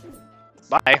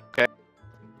 Bye. Okay.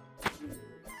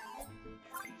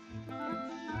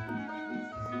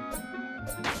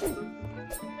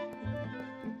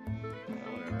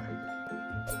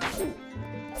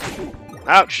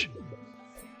 Ouch!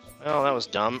 Oh, that was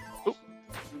dumb. Oop.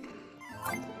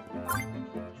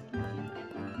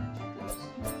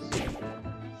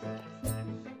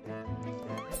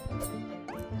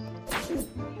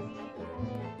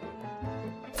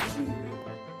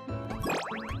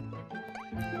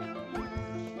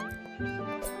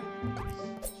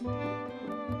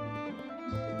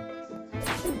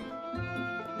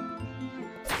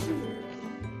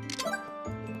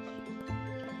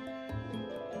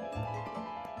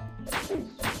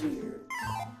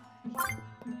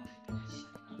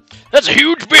 That's a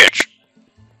huge bitch!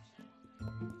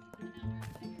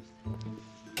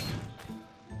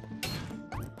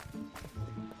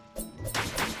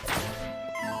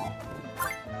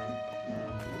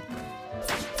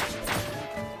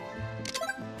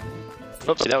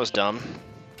 Oopsie, that was dumb.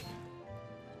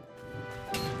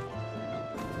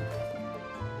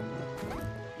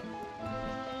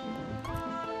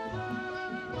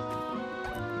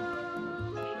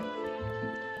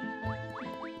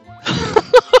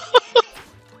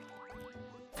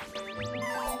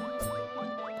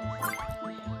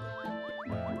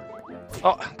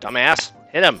 Oh, dumbass.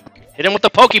 Hit him. Hit him with the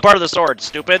pokey part of the sword,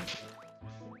 stupid.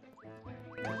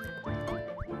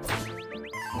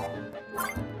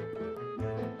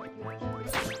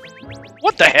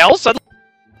 What the hell? Suddenly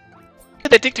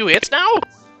did they take 2 hits now?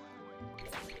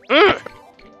 Ugh.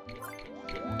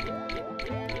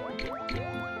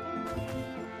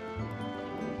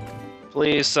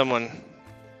 Please, someone.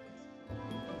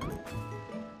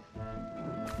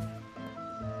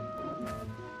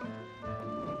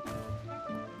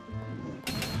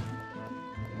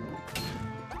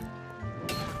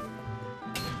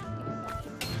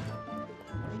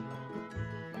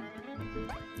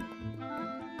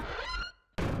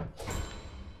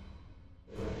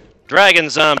 Dragon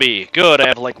zombie. Good, I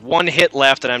have like 1 hit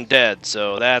left and I'm dead,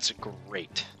 so that's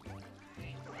great.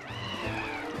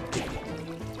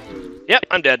 Yep,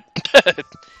 I'm dead.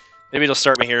 Maybe it'll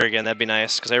start me here again, that'd be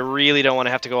nice, because I really don't want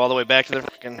to have to go all the way back to the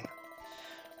frickin'...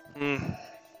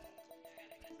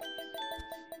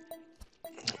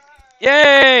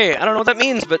 Yay! I don't know what that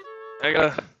means, but I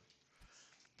gotta...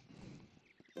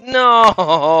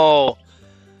 No!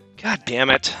 God damn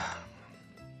it.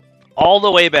 All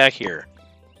the way back here.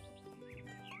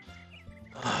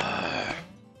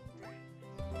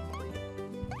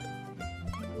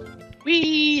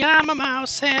 Wee, I'm a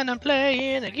mouse and I'm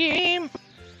playing a game.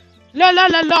 La la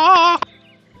la la.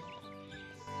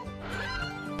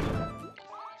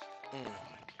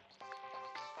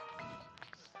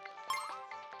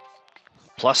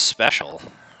 Plus special.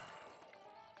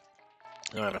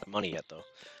 I don't have enough money yet, though.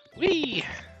 Wee.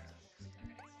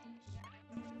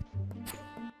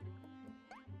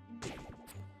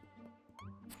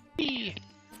 Wee.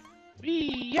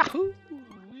 Wee. Yahoo.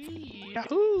 Wee.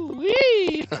 Yahoo.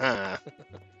 Wee.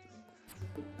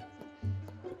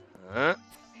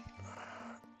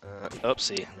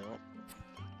 Oopsie. No.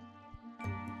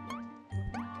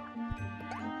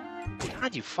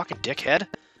 God, you fucking dickhead.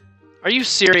 Are you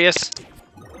serious?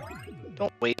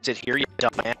 Don't waste it here, you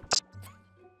dumbass.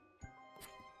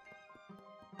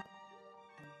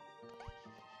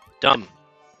 Dumb.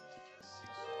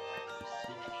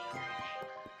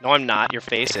 No, I'm not. Your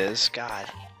face is. God.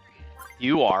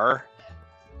 You are.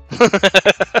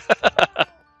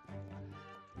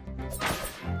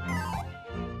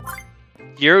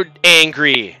 You're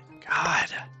angry. God.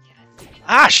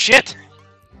 Ah, shit!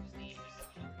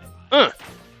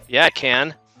 Yeah, I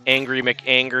can. Angry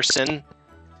McAngerson.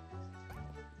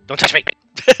 Don't touch me!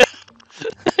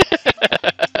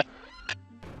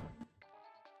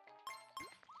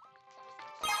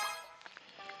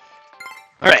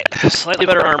 Alright, slightly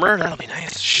better armor. That'll be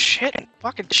nice. Shit.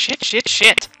 Fucking shit, shit,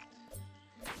 shit.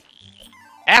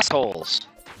 Assholes.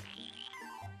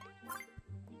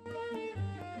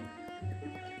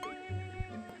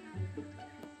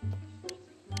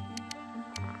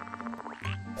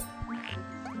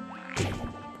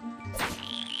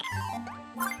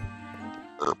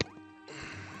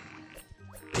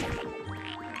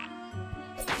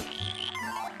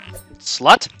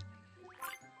 Slut?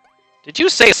 Did you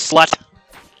say slut?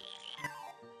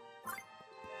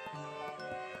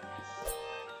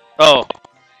 Oh.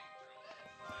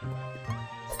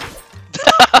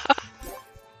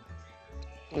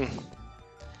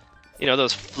 You know,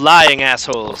 those flying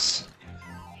assholes.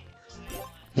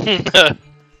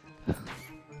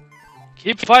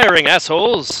 Keep firing,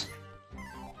 assholes!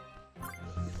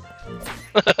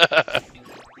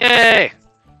 Yay!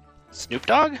 Snoop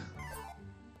Dogg?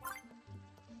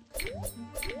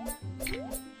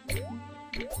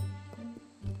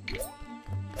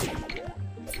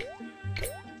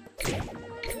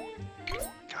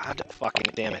 God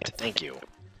fucking damn it. Thank you.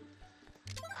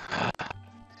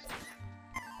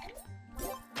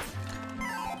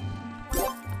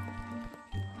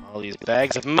 All these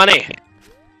bags of money!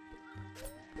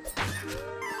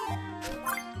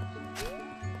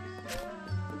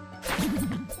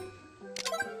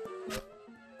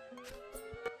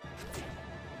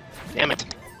 Damn it.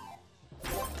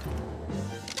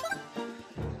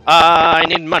 I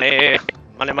need money!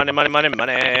 Money, money, money, money,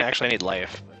 money! Actually, I need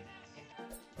life.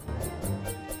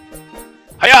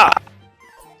 Hiya!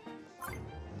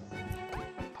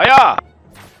 Hiya!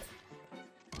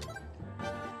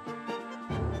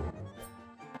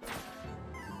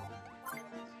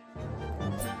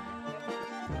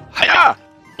 Hiya!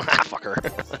 Fucker.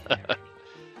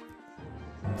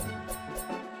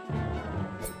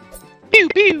 Pew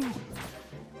pew!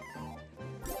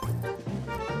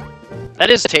 That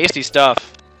is tasty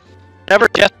stuff. Never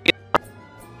just get...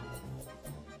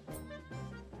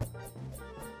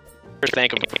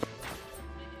 Thank him.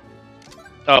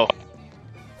 Oh.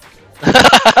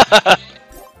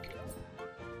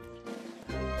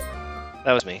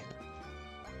 That was me.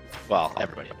 Well,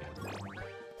 everybody.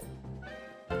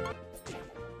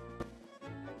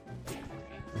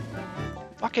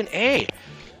 Fucking A!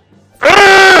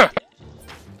 Urgh!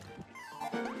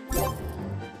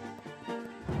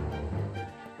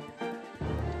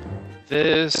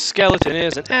 This skeleton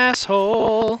is an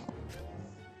asshole!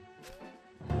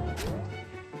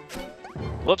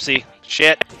 Whoopsie.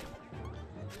 Shit.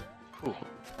 Whew.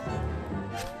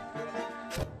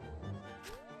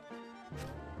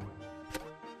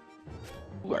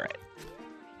 Alright.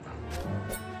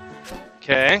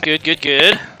 Okay, good, good,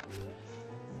 good.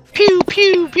 Pew,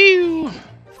 pew, pew!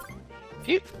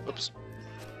 Pew. Oops.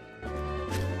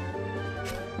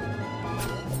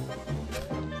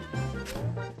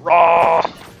 Raw!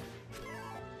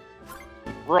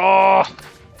 Raw!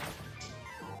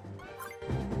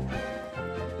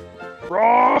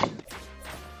 Raw!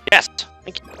 Yes!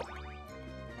 Thank you.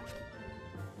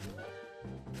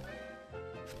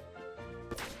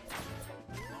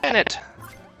 Planet!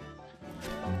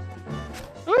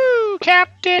 Woo!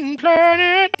 Captain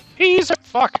Planet! He's a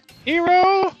fuck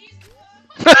hero!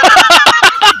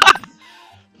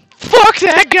 Fuck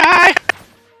that guy!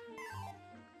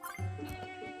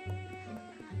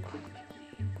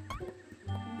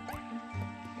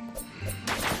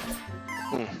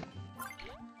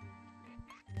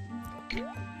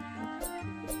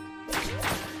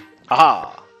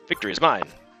 Aha! Victory is mine.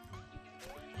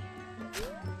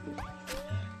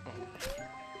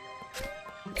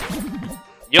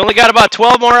 You only got about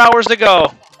 12 more hours to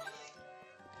go.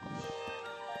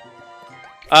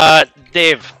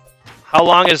 Dave, how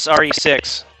long is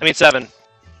RE6? I mean 7.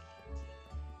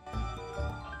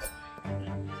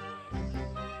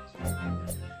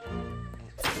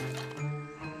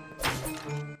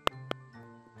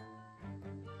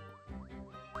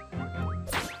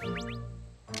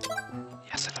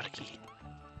 Yes, I found a key.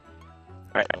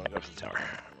 Alright, I'm gonna go up to the tower.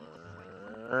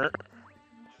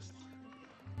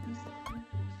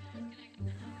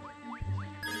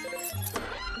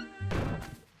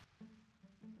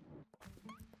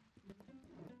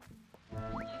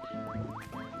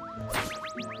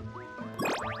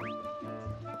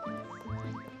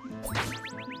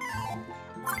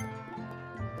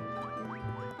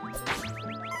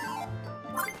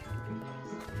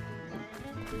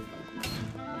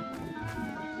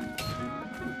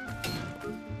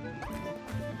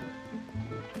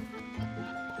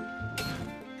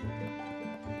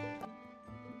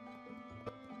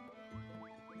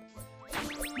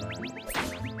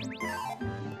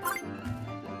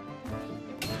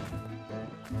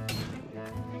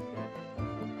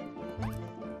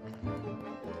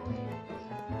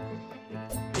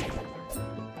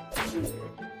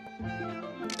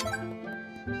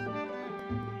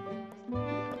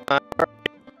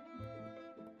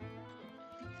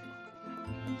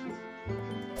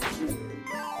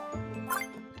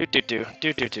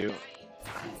 Do.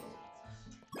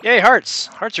 Yay, hearts!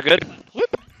 Hearts are good.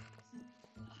 Whoop.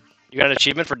 You got an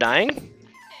achievement for dying?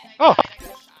 Oh.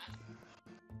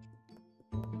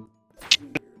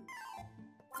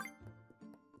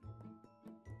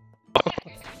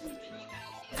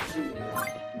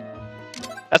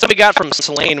 That's what we got from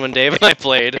Slane when Dave and I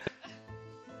played.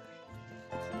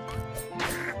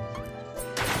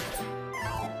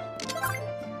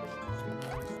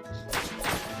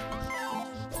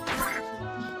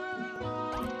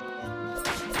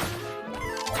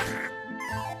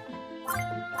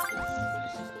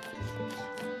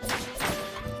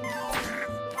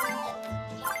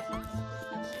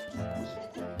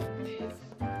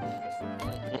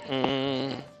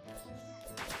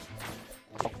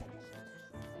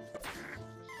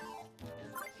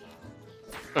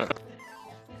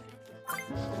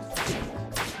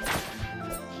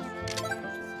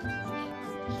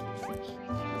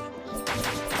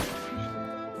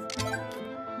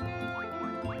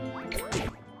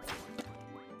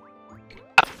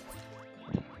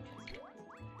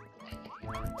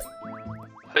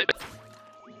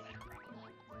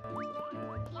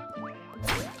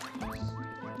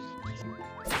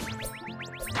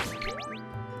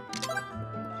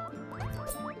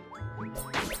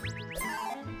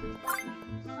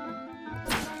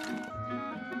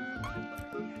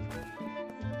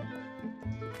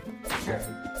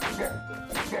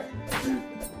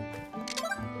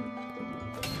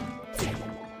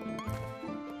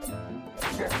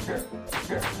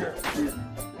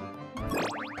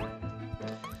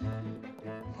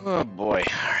 Oh boy.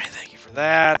 Alright, thank you for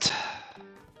that.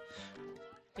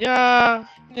 Yeah.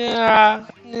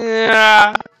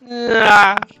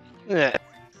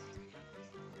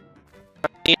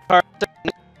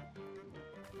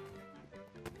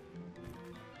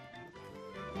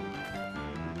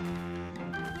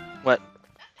 What?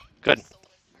 Good.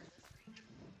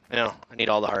 I know, I need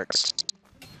all the hearts.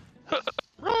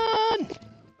 Run!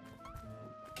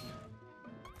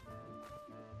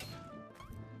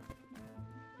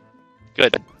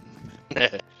 Good.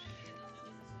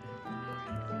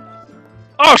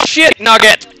 Oh shit,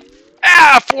 Nugget!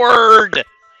 F-word!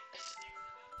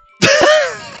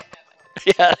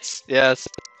 Yes.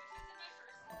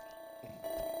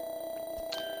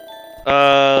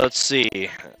 Let's see.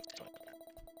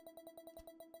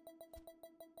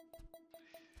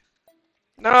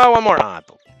 No, one more.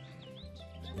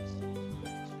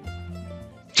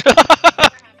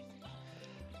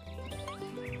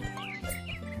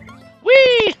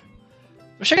 Whee!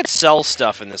 Wish I could sell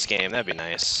stuff in this game. That'd be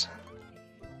nice.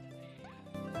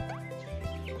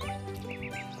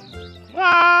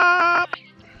 Ah!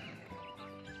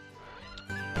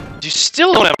 You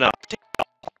still don't have enough.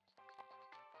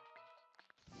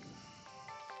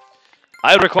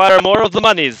 I require more of the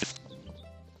monies.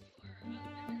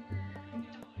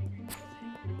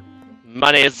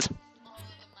 Monies.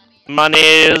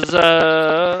 Monies.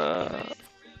 Well,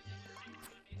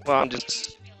 I'm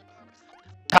just.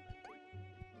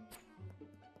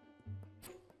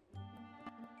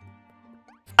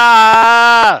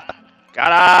 Ah!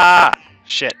 Gotta!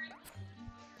 Shit.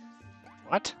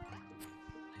 What?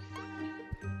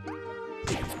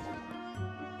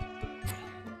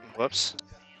 Whoops.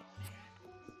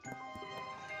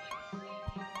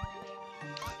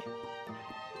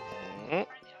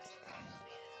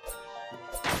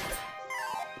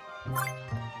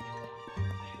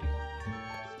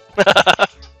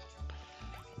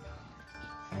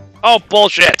 Oh,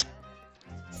 bullshit!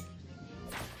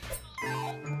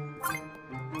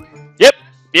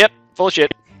 Yep, full of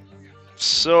shit.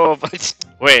 So,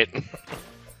 wait.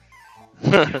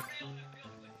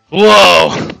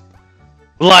 Whoa!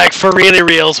 Like, for really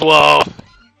reals, whoa.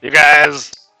 You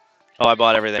guys. Oh, I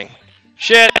bought everything.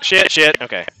 Shit.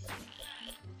 Okay.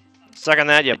 Suck on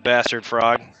that, you bastard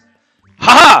frog.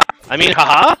 Haha! I mean,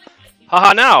 haha?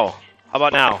 Haha now. How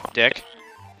about now, dick?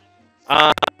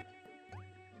 I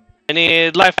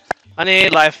need life. I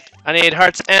need life. I need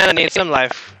hearts and I need some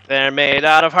life. They're made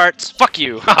out of hearts. Fuck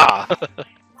you. Haha.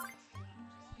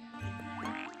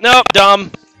 Nope,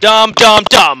 dumb. Dumb.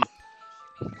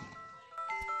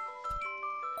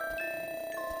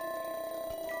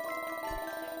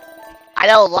 I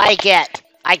don't like it.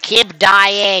 I keep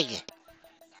dying.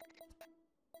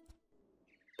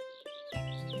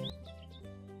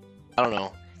 I don't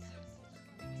know.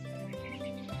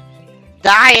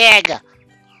 Dying!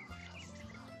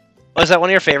 Oh, is that one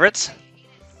of your favorites?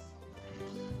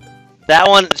 That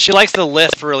one, she likes the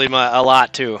lisp really a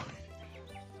lot too.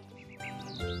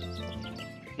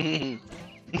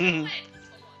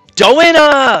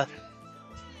 Doina!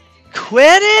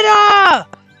 Quit it!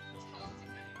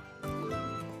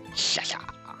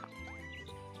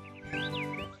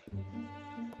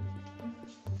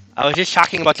 I was just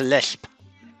talking about the lisp.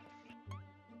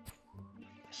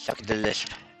 Suck the lisp.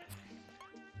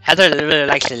 Heather really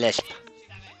likes the lisp.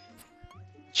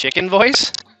 Chicken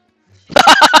voice?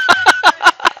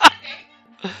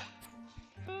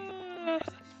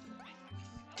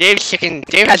 Dave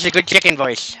has a good chicken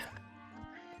voice.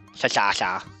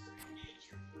 Sa-sa-sa.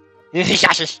 I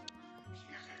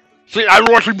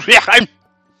want some chicken.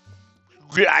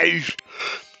 Guys.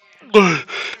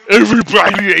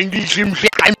 Everybody needs some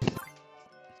chicken.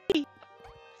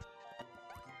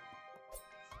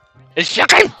 It's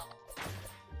chicken!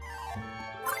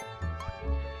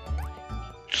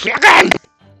 Chicken!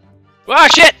 Ah,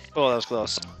 shit! Oh, that was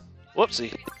close.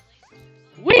 Whoopsie.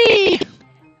 Whee!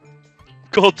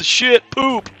 Called the shit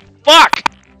poop. Fuck!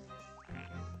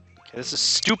 Okay, this is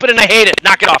stupid and I hate it.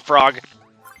 Knock it off, frog.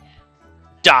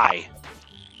 Die.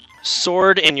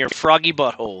 Sword in your froggy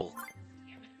butthole.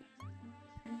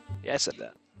 Yeah, I said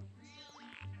that.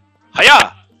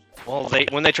 Hiya! Well,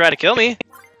 when they try to kill me.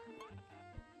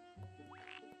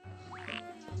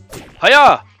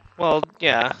 Hiya! Well,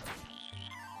 yeah.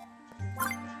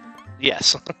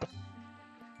 Yes.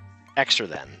 Extra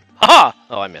then. Haha!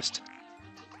 Oh, I missed.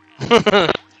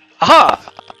 Haha!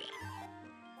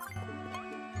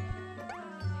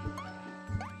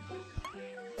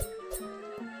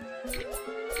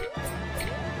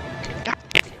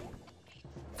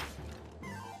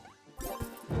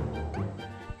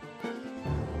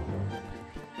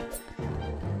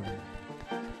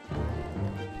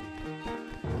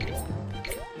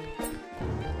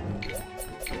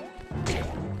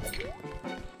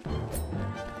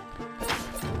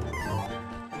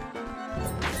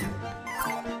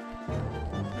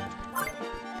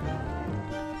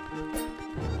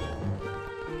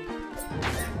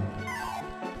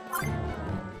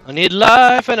 I need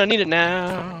life and I need it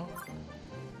now.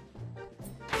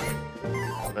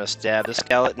 I'm gonna stab the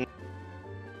skeleton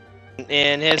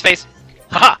in his face.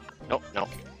 Haha! No, no.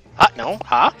 Ha, no,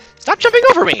 ha! Stop jumping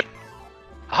over me!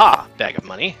 Haha! Bag of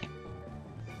money.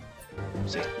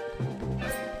 See?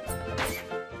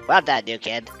 Well done, new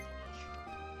kid.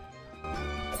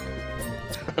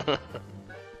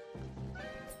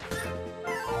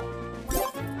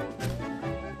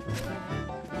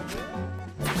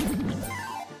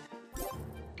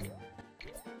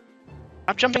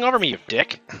 Stop jumping over me, you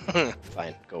dick!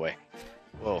 Fine, go away.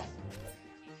 Whoa.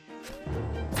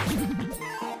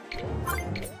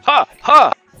 Ha!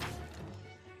 Ha!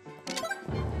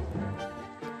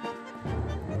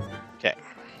 Okay.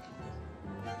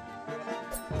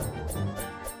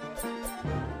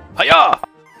 Hiya!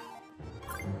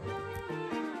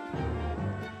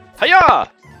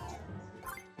 Hiya!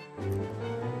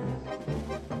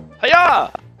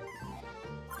 Hiya!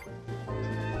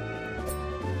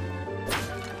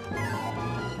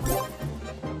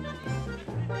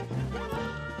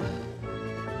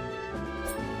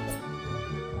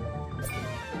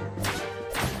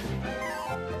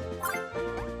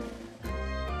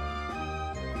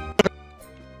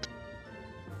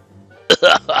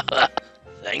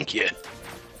 Thank you.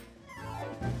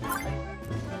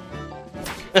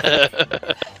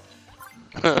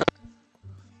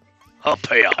 I'll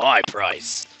pay a high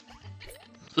price.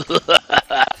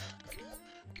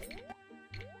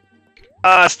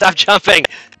 Stop jumping,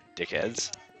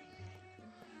 dickheads.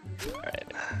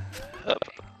 Alright.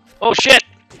 Oh, shit!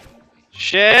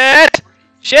 Shit!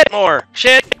 Shit more!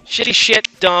 Shit! Shitty shit,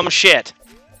 dumb shit.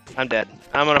 I'm dead.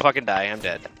 I'm gonna fucking die. I'm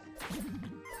dead.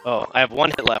 Oh, I have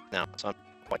 1 hit left now, so I'm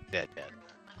quite dead.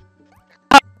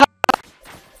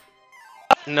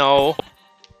 No.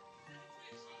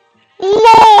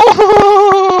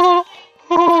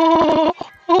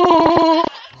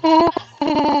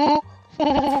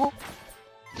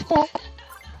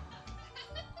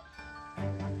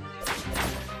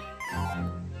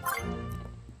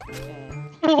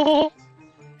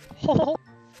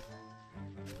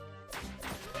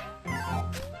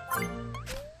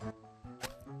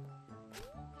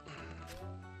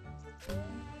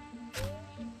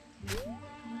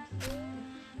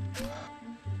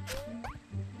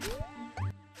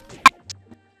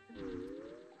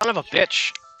 Son of a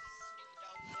bitch.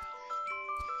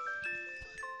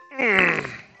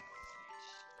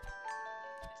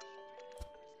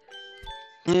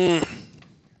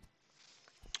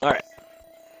 Alright.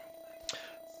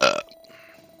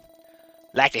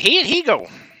 Like to hit, he go.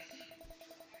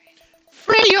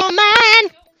 Free your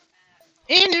mind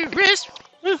in the rest.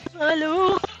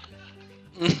 Hello.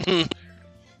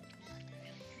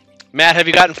 Matt, have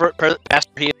you gotten past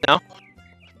he now?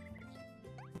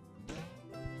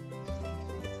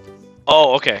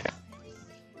 Oh, okay.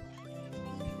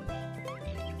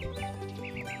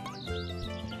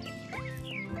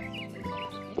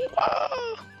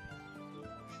 Wow.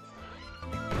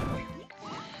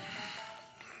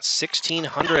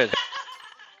 1,600.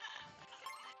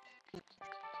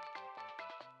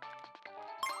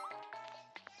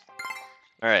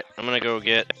 All right, I'm gonna go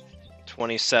get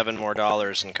 27 more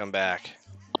dollars and come back.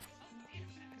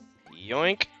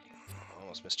 Yoink!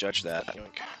 Almost misjudged that.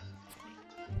 Yoink.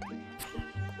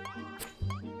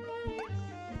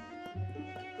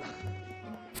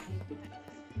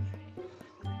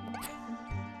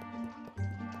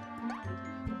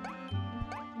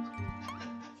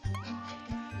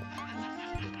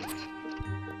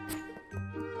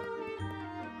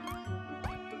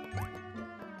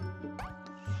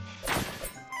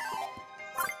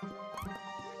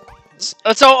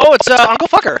 It's Uncle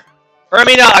Fucker, or I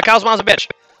mean, Kyle's mom's a bitch.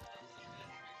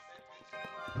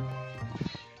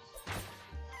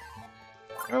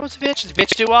 Oh, what's a bitch? Does a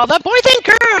bitch do all the boys and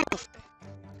girls?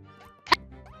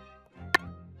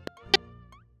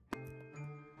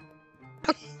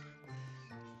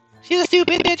 She's a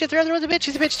stupid bitch. If the other one's a bitch,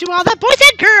 she's a bitch to all the boys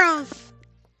and girls.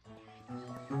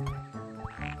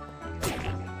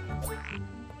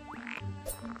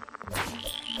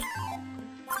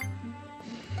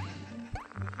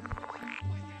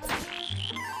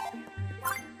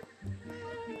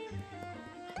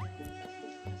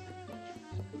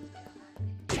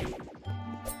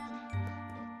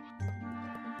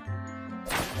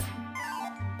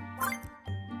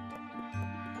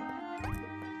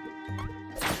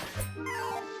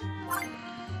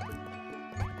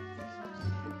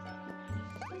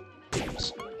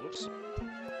 Oops.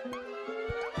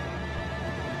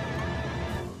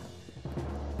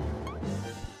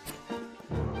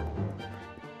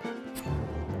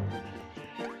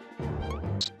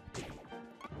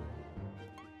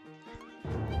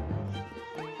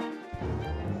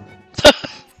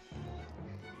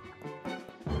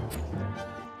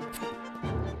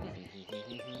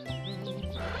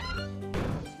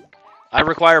 I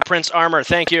require Prince armor,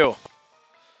 thank you.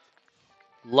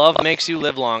 Love makes you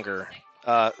live longer.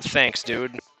 Thanks,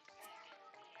 dude.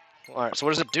 Alright, so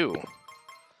what does it do?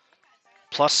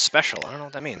 Plus special, I don't know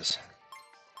what that means.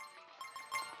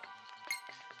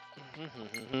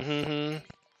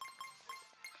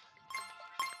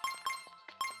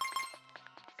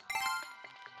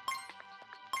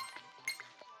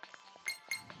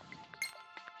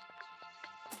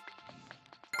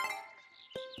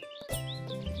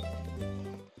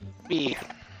 B.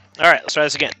 Alright, let's try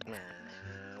this again.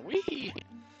 Whee!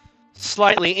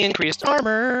 Slightly increased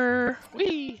armor.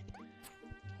 Whee!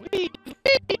 Whee!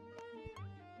 Whee!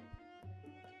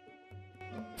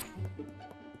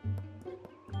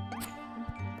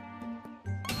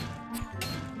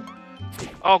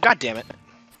 Oh, god damn it.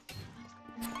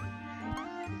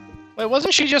 Wait,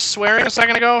 wasn't she just swearing a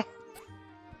second ago?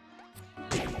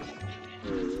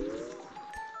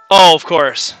 Oh, of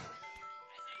course.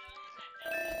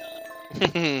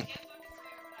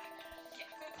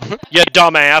 You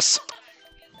dumbass.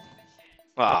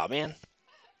 Aw, man.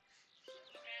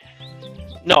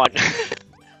 No,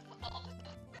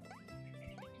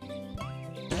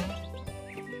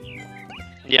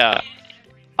 yeah.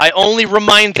 I only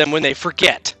remind them when they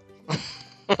forget.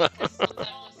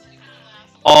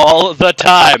 All the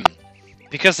time.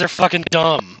 Because they're fucking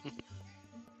dumb.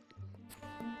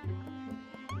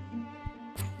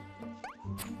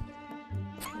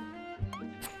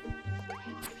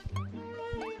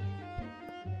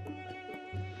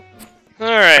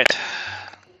 Alright.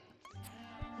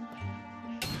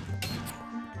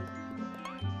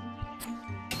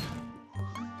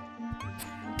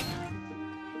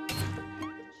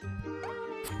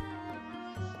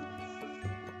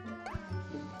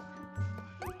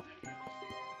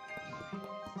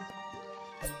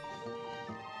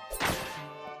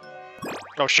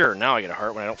 Oh, sure, now I get a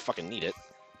heart when I don't fucking need it.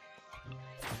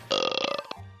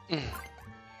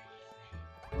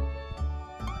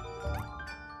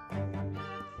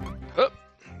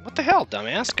 What the hell,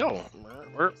 dumbass? Go.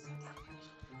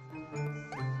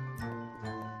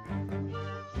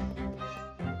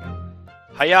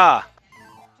 Hiya!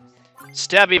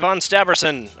 Stabby Von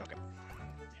Stabberson! Okay.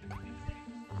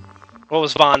 Well, it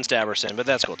was Von Stabberson, but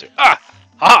that's cool too. Ah!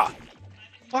 Ha!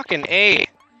 Fucking A!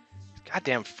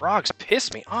 Goddamn frogs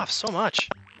piss me off so much.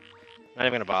 Not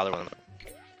even gonna bother with them.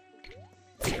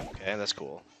 Okay, that's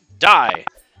cool. Die!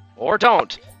 Or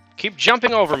don't! Keep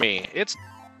jumping over me! It's...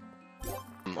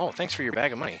 Oh, thanks for your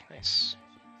bag of money. Nice.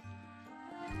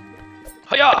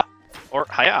 Hiya! Or,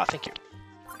 hiya, thank you.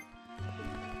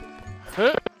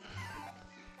 Huh?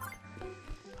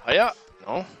 Hiya!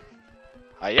 No.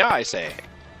 Hiya, I say.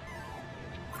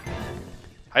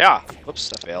 Hiya! Whoops,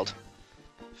 that failed.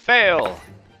 Fail!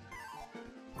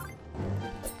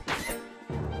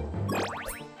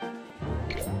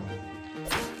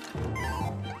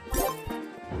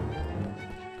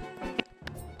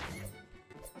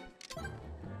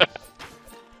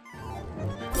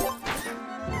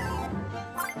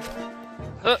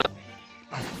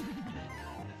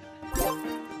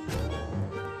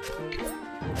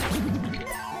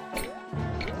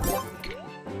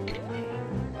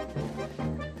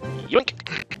 Yoink!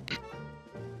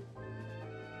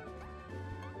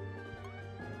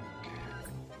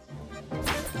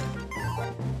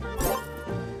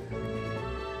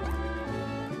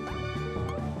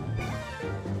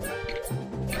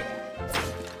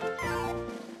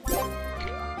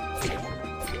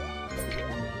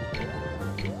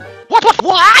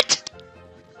 What?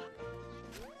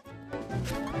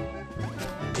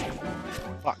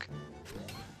 Fuck.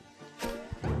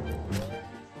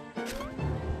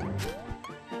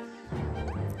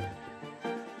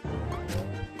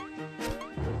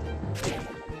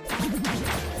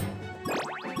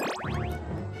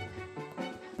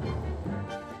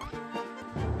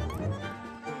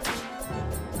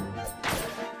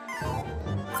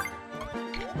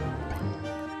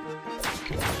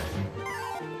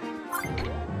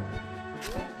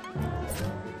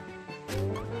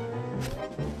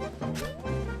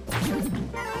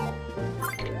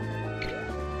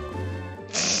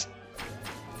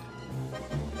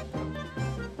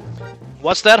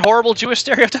 What's that horrible Jewish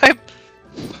stereotype?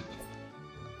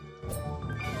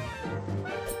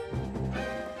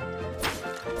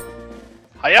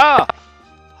 Hiya!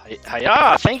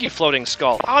 Hiya! Thank you, floating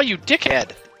skull. Oh, you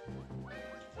dickhead!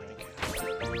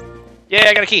 Yeah,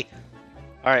 I got a key.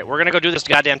 Alright, we're gonna go do this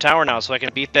goddamn tower now so I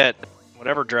can beat that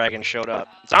whatever dragon showed up.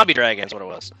 Zombie dragon is what it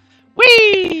was.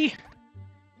 Whee!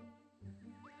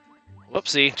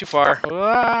 Whoopsie, too far.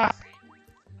 Ah.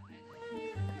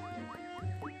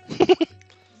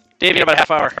 Dave, you got about a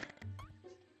half hour.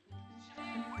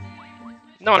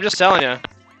 No, I'm just telling you.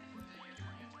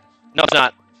 No, it's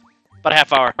not. About a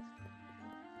half hour.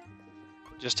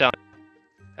 Just telling you.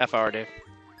 Half hour, Dave.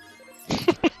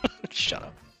 Shut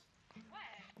up.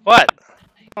 What?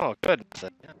 Oh, good.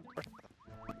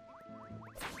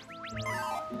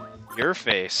 Your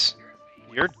face.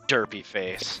 Your derpy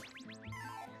face.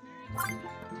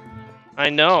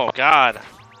 I know, God.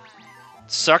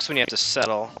 It sucks when you have to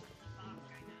settle.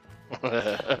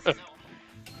 I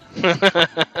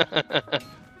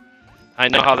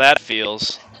know how that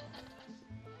feels.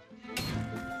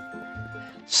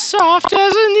 Soft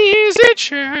as an easy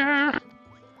chair.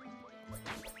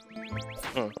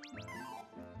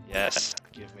 Yes,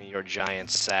 give me your giant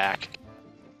sack.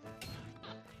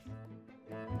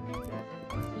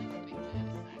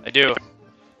 I do.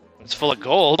 It's full of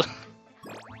gold.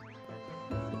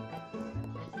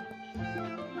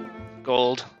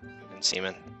 Gold and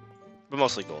semen. But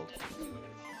mostly gold.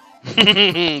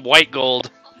 White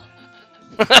gold.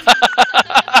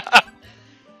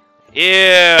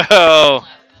 Ew.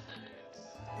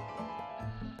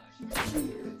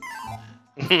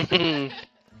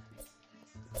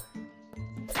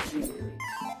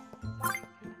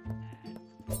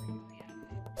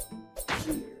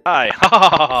 Hi. Ha ha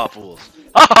ha ha, fools.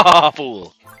 Ha ha ha ha,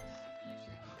 fool.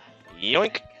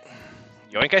 Yoink.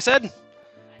 Yoink, I said?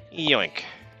 Yoink.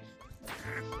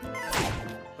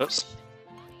 Oops.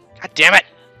 God damn it!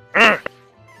 Urgh.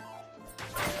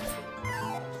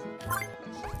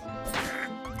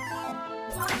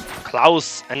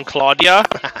 Klaus and Claudia.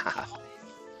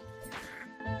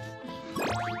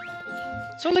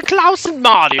 It's only Klaus and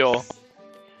Mario.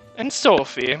 And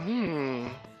Sophie.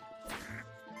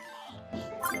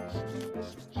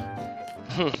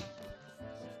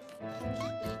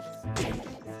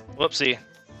 Whoopsie.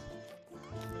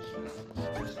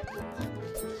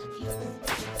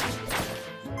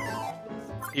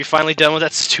 You finally done with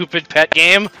that stupid pet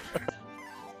game?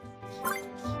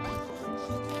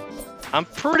 I'm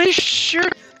pretty sure...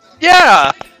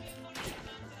 Yeah!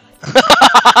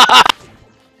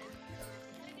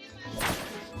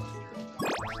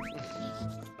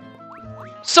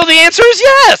 So the answer is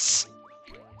yes!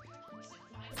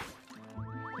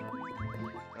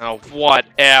 Oh,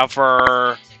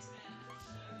 whatever.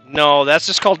 No, that's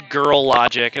just called girl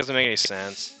logic. It doesn't make any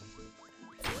sense.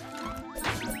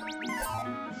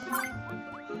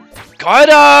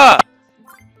 Gotta!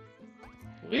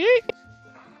 Wait.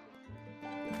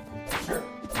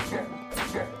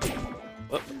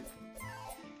 Whoop.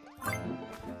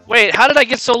 Wait, how did I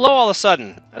get so low all of a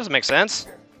sudden? That doesn't make sense.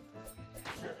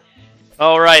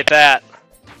 Oh, right, that.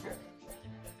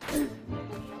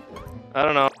 I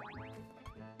don't know.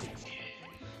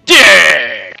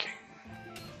 Dick!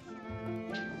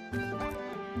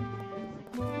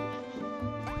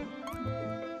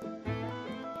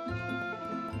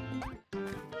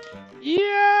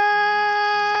 Yeah!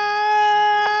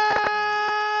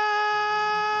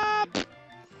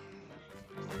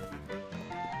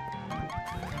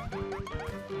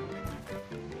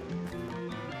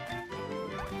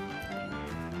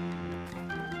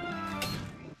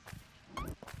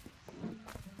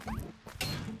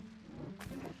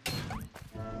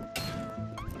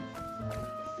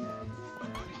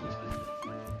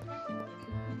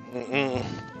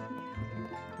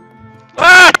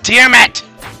 Ah, damn it!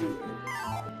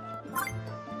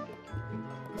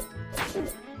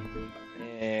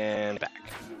 And back.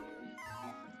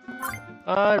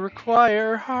 I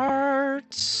require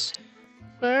hearts.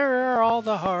 Where are all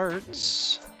the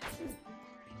hearts?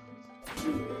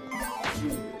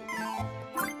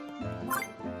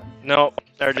 Nope,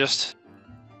 they're just...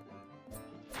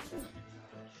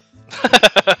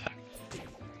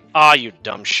 Ah, you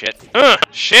dumb shit.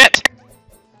 Shit!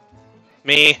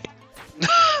 Me.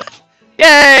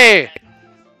 Yay!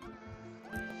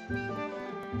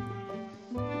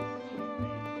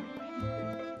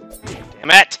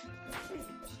 Damn it!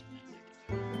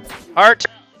 Heart!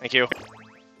 Thank you.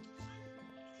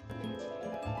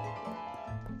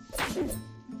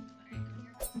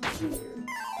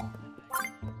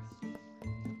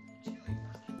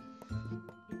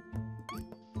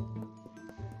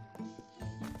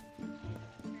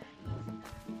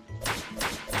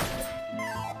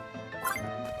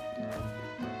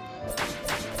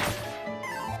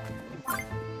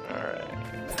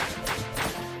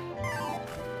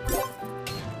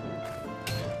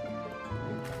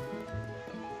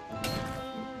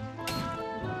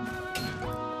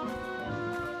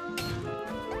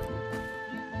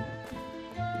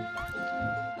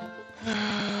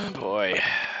 Boy.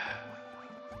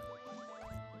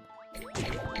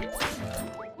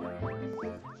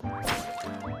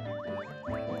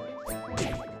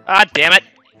 Ah, damn it!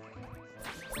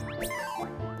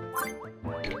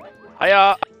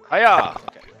 Hiya! Hiya!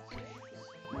 Okay.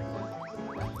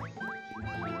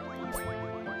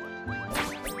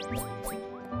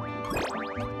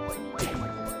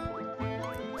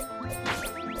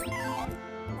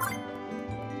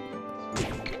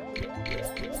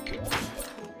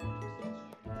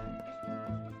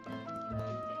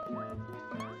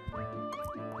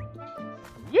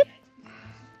 Yep.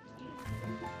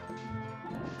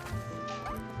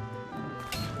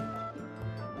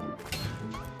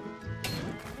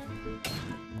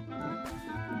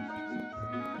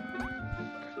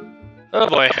 Oh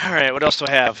boy. Alright, what else do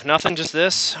I have? Nothing, just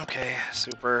this? Okay,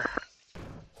 super.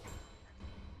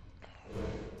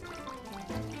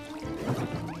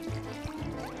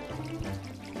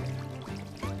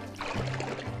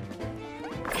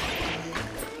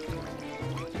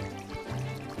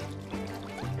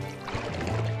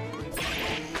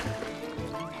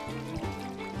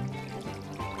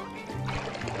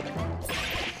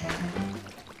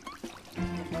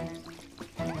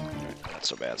 Not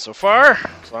so bad so far.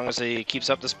 As long as he keeps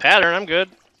up this pattern, I'm good.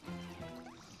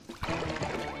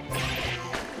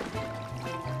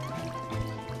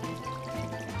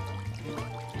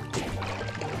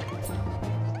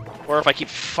 Or if I keep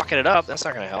fucking it up, that's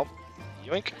not gonna help.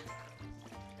 Yoink.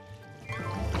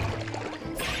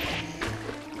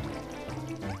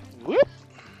 Whoop.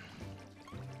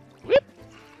 Whoop.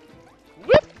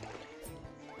 Whoop.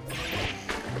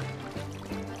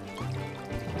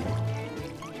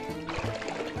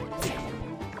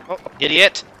 Oh,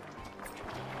 idiot.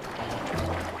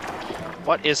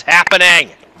 What is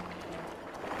happening?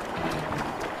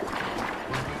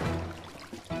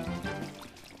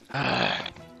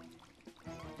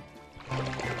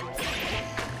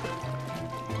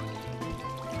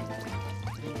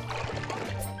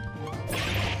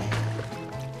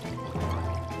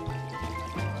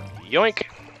 Yoink.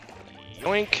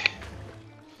 Yoink.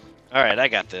 Alright, I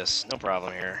got this. No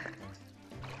problem here.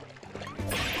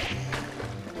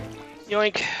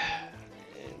 Yoink.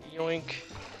 And yoink.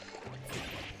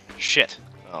 Shit.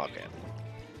 Oh, okay.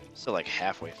 Still like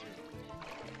halfway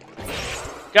through.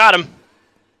 Got him!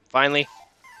 Finally.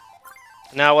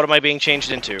 Now what am I being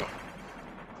changed into?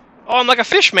 Oh, I'm like a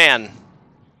fish man!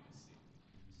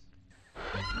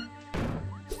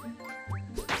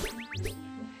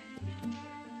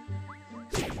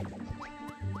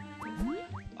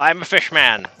 I'm a fish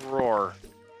man! Roar.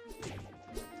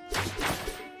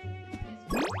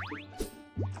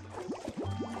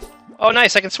 Oh,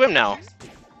 nice, I can swim now.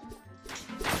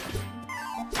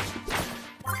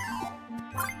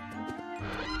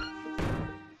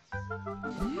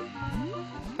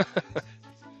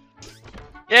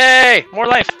 Yay! More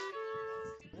life!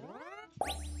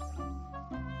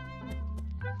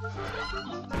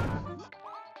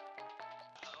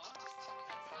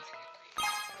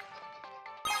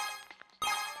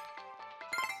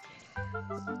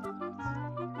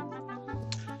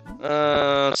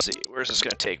 Let's see. Where's this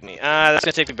gonna take me? That's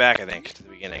gonna take me back, I think, to the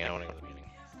beginning. I don't want to go to the beginning.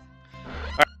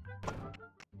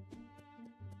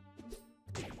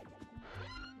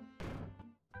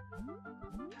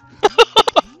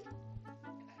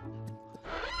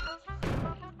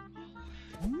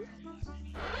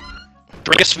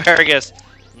 Drink asparagus.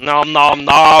 Nom nom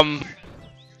nom.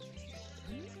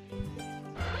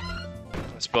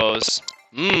 I suppose.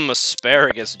 Mmm,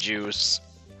 asparagus juice.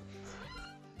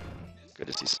 Good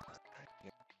as he's.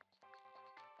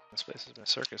 This place has been a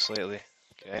circus lately.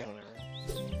 Okay, whatever.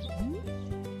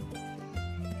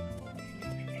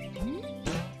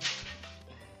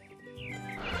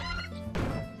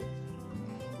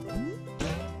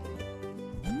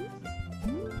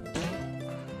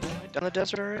 Have I done the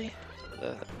desert already?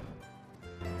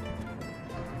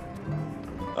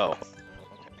 Oh. Okay.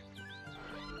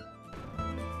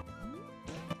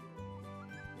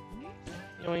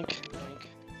 Yoink, yoink.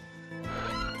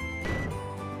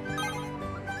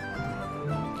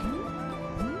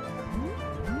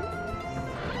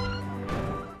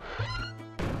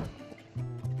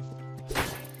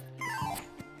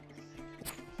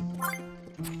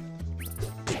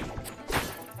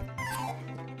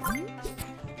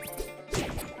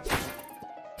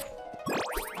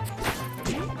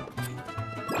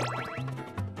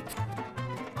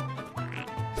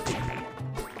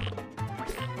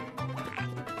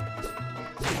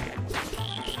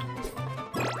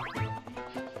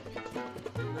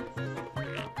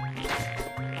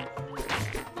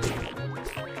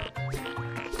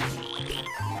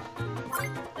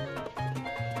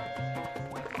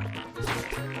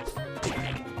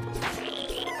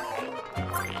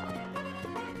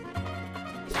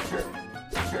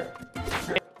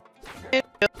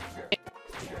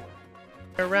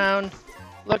 Around,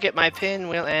 look at my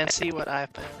pinwheel and see what I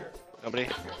found. Nobody?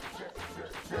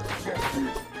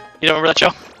 You don't remember that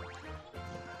show?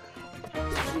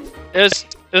 It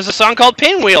was a song called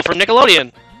Pinwheel from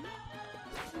Nickelodeon.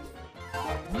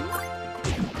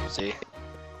 See?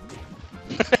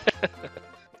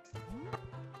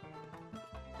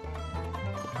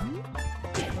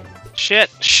 Shit!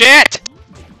 Shit!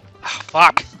 Oh,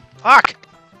 fuck! Fuck!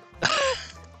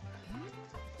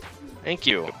 Thank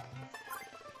you.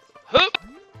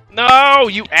 No,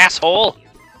 you asshole!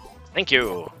 Thank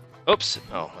you. Oops.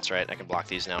 Oh, that's right. I can block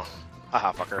these now.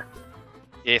 Haha, fucker.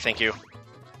 Yay, thank you.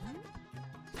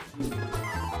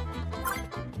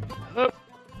 Oh,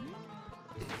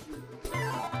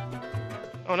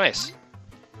 oh nice.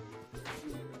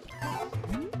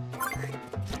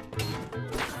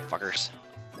 Fuckers.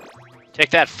 Take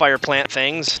that, fire plant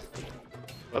things.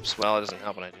 Whoops, well, it doesn't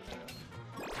help when I do that.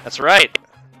 That's right.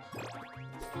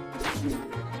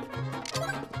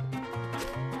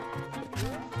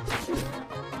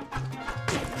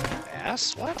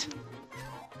 Ass? What?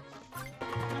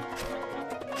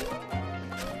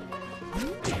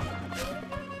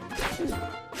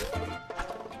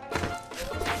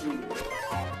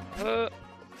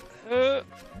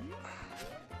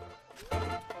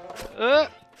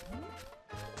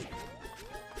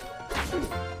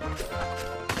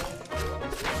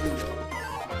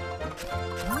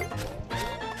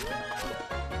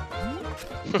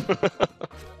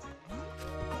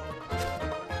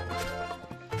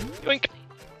 Yoink!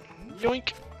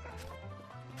 Yoink!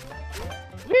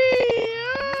 Whee!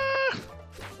 Ah!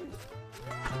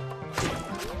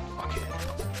 Fuckhead.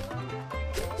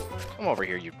 Come over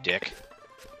here, you dick.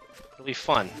 It'll be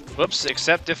fun. Whoops,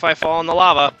 except if I fall in the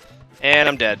lava, and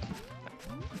I'm dead.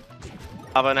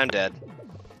 Lava and I'm dead.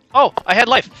 Oh, I had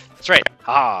life! That's right.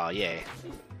 Ah, yay.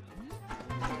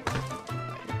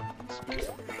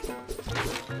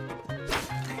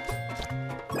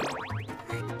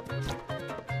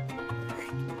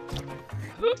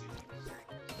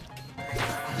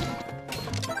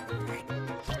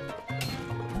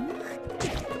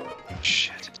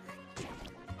 Shit.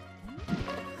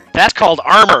 That's called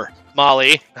armor,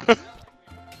 Molly. God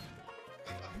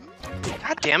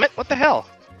damn it, what the hell?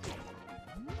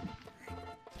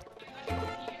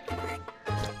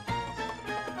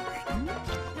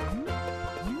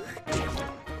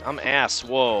 I'm ass,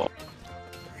 whoa.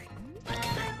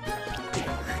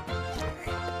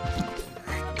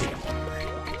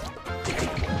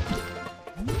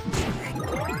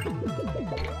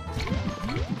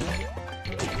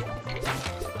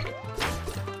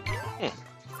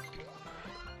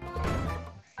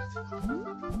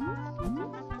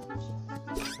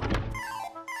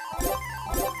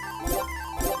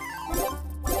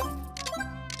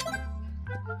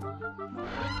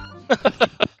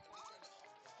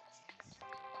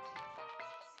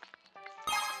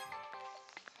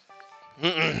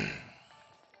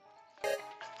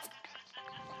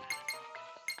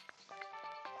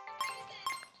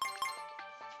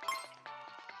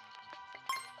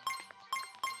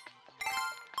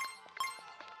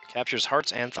 Captures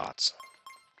hearts and thoughts.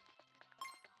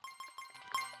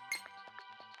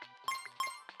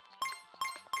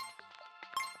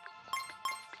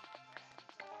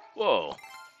 Whoa.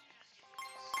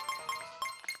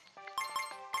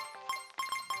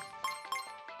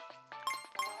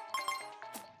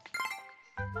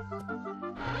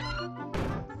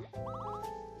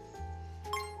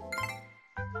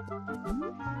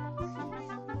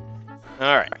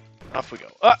 All right, off we go.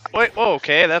 Wait, whoa,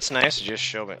 okay, that's nice. Just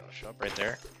show up right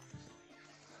there.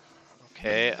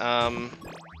 Okay,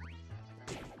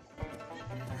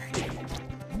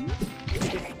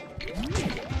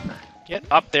 get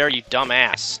up there, you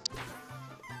dumbass.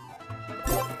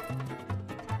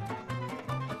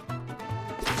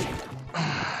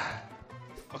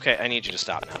 Okay, I need you to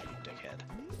stop now, you dickhead.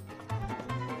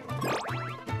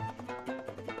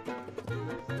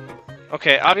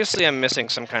 Okay, obviously I'm missing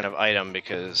some kind of item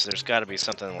because there's got to be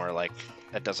something where, like,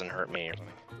 that doesn't hurt me or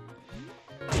something.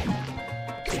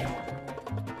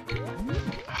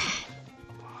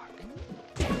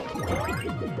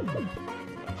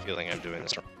 I'm feeling I'm doing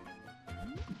this wrong.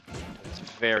 It's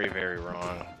very, very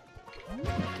wrong.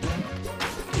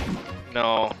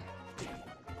 No.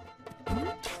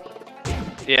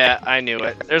 Yeah, I knew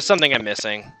it. There's something I'm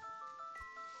missing.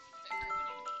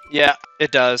 Yeah,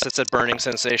 it does. It's a burning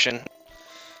sensation.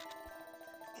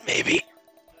 Maybe.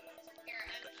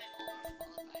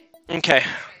 Okay.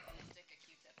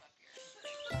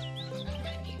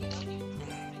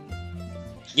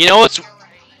 You know what's...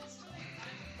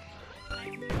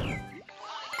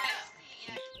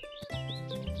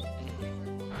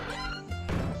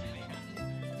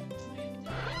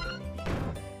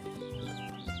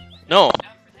 No.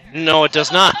 No, it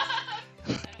does not.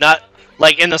 Not,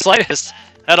 like, in the slightest.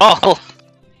 At all.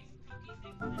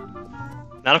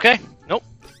 Not okay. Nope.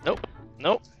 Nope.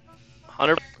 Nope.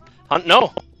 100...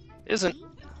 No. Isn't.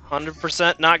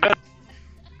 100% not good.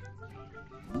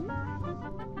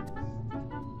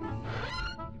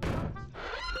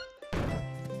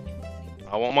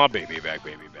 I want my baby back,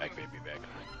 baby back, baby back.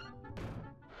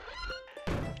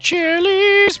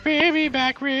 Chili's baby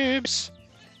back ribs.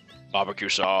 Barbecue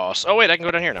sauce. Oh wait, I can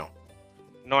go down here now.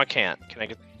 No, I can't. Can I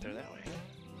get there that way?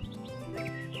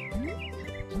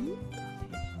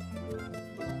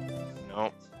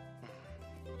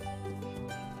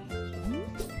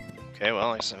 Okay,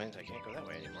 well, I guess that means I can't go that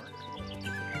way anymore.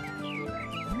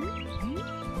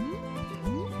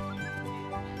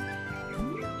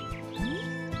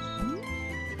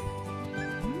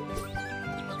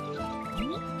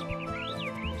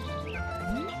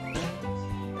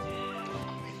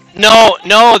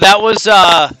 No, that was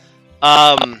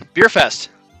Beer Fest.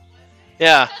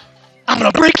 Yeah. I'm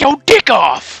gonna break your dick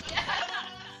off.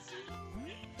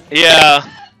 Yeah,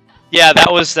 that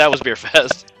was Beer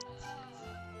Fest.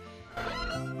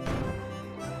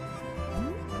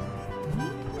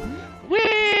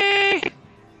 Whee!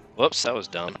 Whoops, that was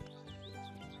dumb.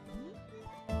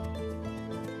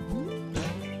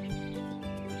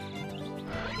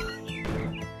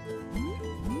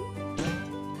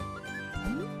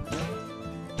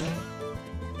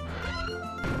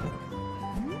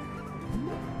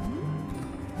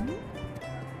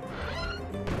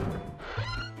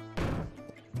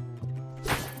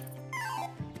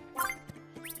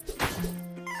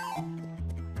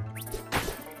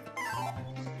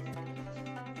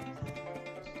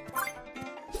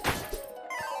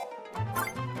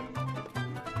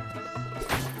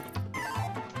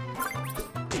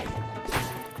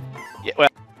 Yeah, well,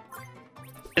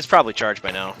 it's probably charged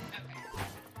by now.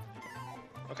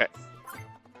 Okay.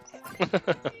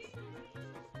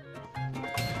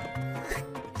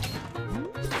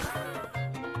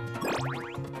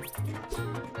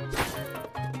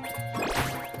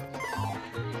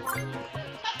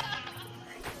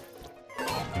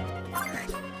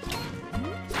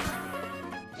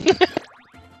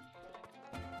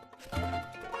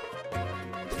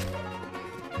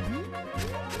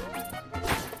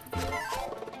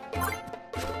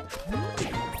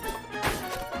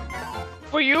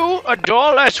 For you,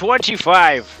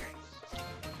 $1.25.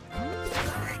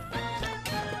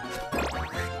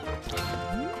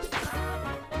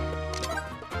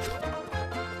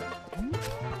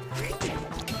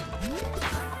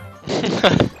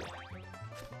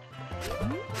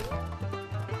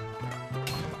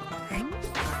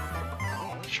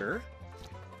 Sure.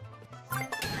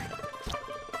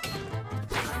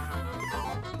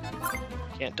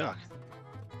 Can't duck.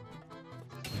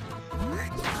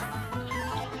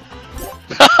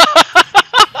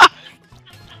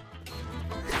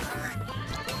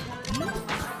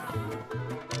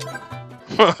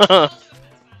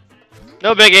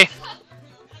 No biggie.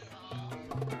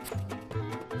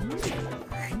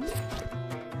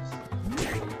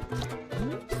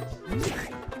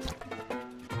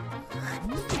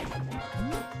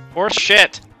 Horse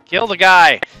shit. Kill the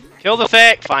guy. Kill the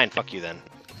fake. Fine, fuck you then.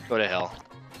 Go to hell.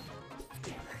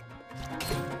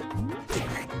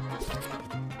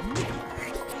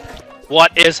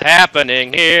 What is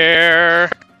happening here?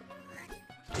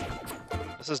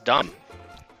 This is dumb.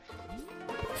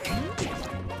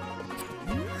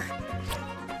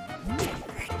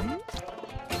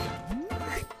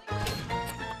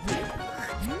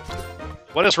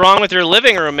 What is wrong with your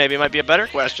living room? Maybe might be a better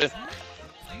question.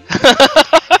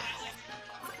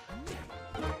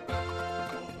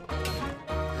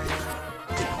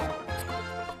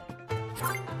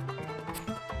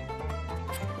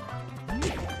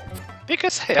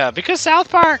 Because South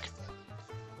Park.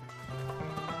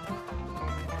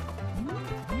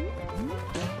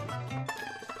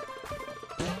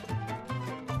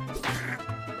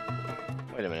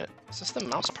 Wait a minute. Is this the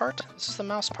mouse part? This is the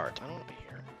mouse part. I don't want to be here.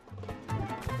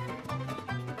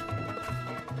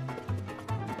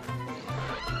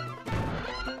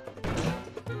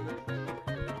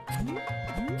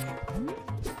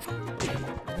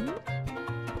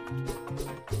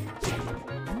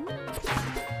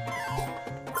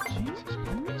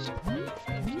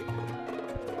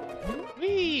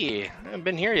 Wee! I haven't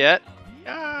been here yet.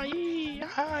 Yah, yee,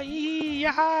 yah, yee,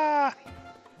 yah.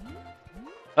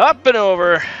 Up and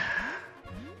over.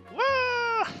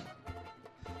 Wah!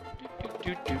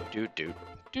 Do do do do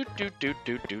do do do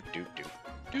do do do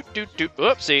do do do.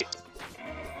 Oopsie.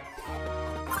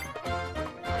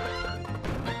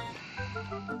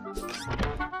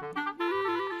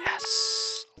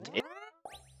 Yes.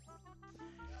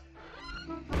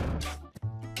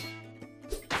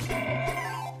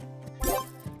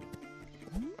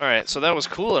 All right, so that was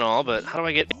cool and all, but how do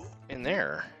I get in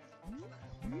there?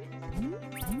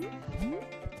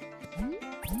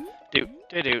 Doot,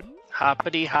 doot, doot.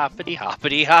 Hoppity, hoppity,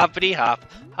 hoppity, hoppity, hop.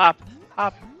 Hop,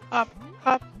 hop, hop,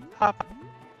 hop, hop.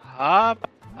 Hop,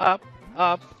 hop,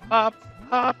 hop, hop,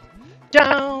 hop.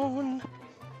 Down.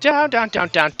 Down, down, down,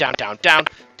 down, down, down, down.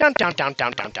 Down, down, down,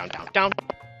 down, down, down, down, down.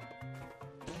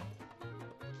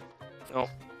 No.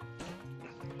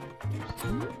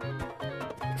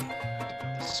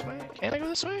 This way? Can I go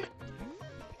this way?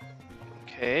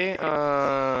 Okay. Okay,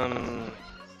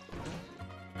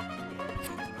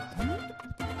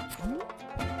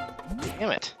 damn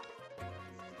it.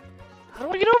 How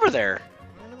do I get over there?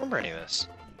 I don't remember any of this.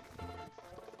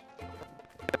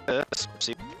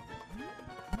 See.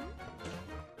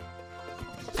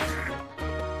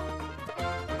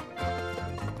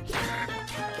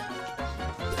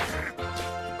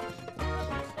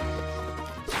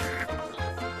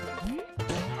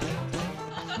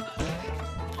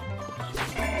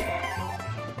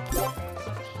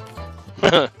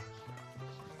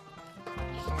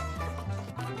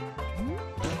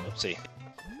 Oopsie.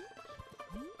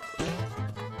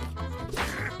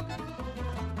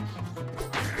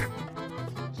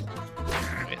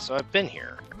 Okay, so I've been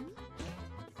here.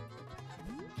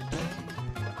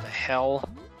 What the hell?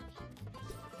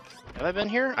 Have I been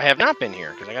here? I have not been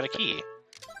here, because I got a key.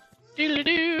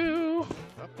 Doodle-doo!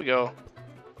 Up we go.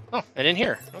 Oh, and in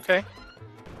here. Okay.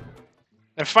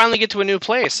 I finally get to a new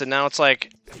place, and now it's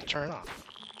like, I have to turn it off.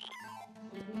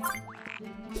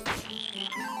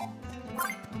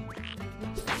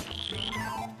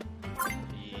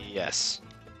 Yes.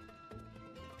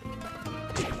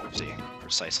 See,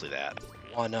 precisely that.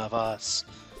 One of us.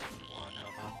 One of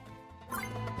us.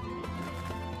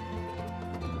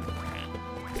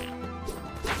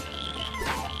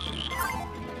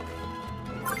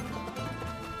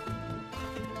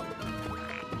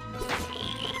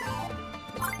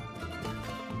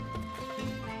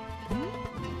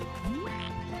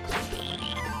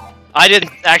 I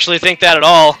didn't actually think that at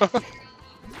all.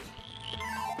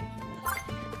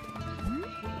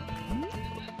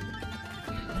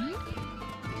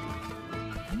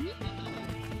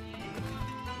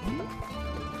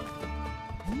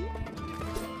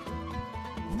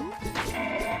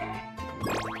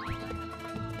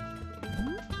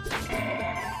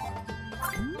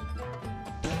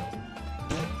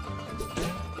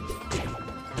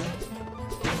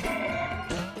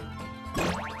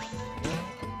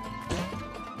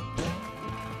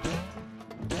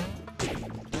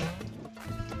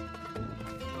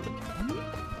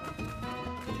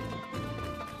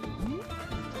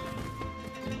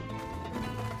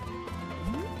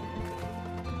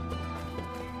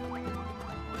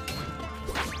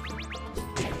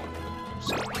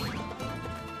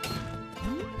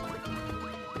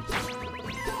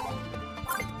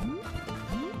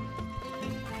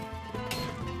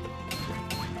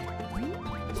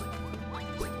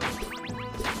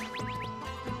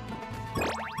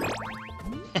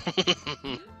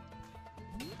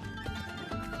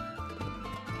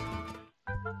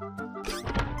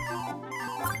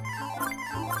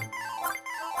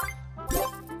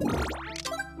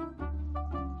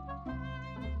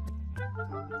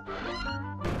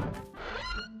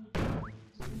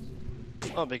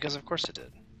 Oh, because of course it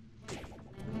did.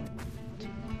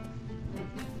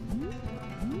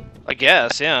 I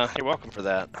guess, yeah. You're welcome for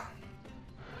that.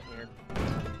 Weird.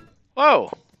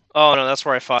 Whoa! Oh, no, that's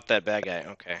where I fought that bad guy.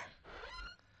 Okay.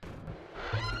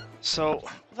 So,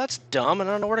 well, that's dumb, and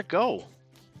I don't know where to go.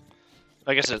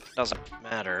 I guess it doesn't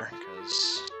matter,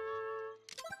 because...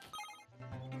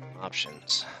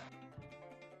 Options.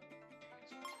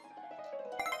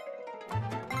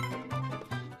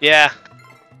 Yeah.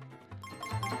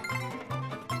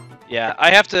 Yeah,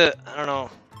 I have to... I don't know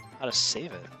how to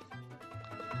save it.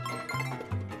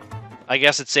 I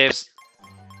guess it saves...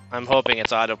 I'm hoping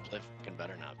it's autoplay. It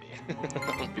better not be.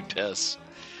 I'll be pissed.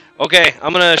 Okay,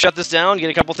 I'm gonna shut this down, get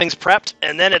a couple things prepped,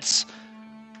 and then it's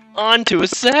on to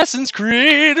Assassin's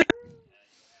Creed!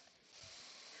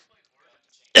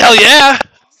 Hell yeah!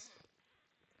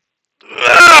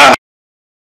 Ugh!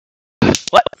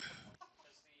 What?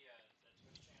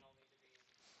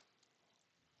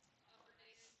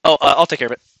 Oh, I'll take care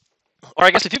of it. Or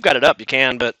I guess if you've got it up, you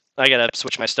can, but I gotta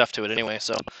switch my stuff to it anyway,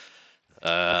 so...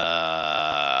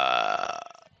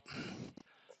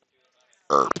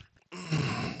 Erp.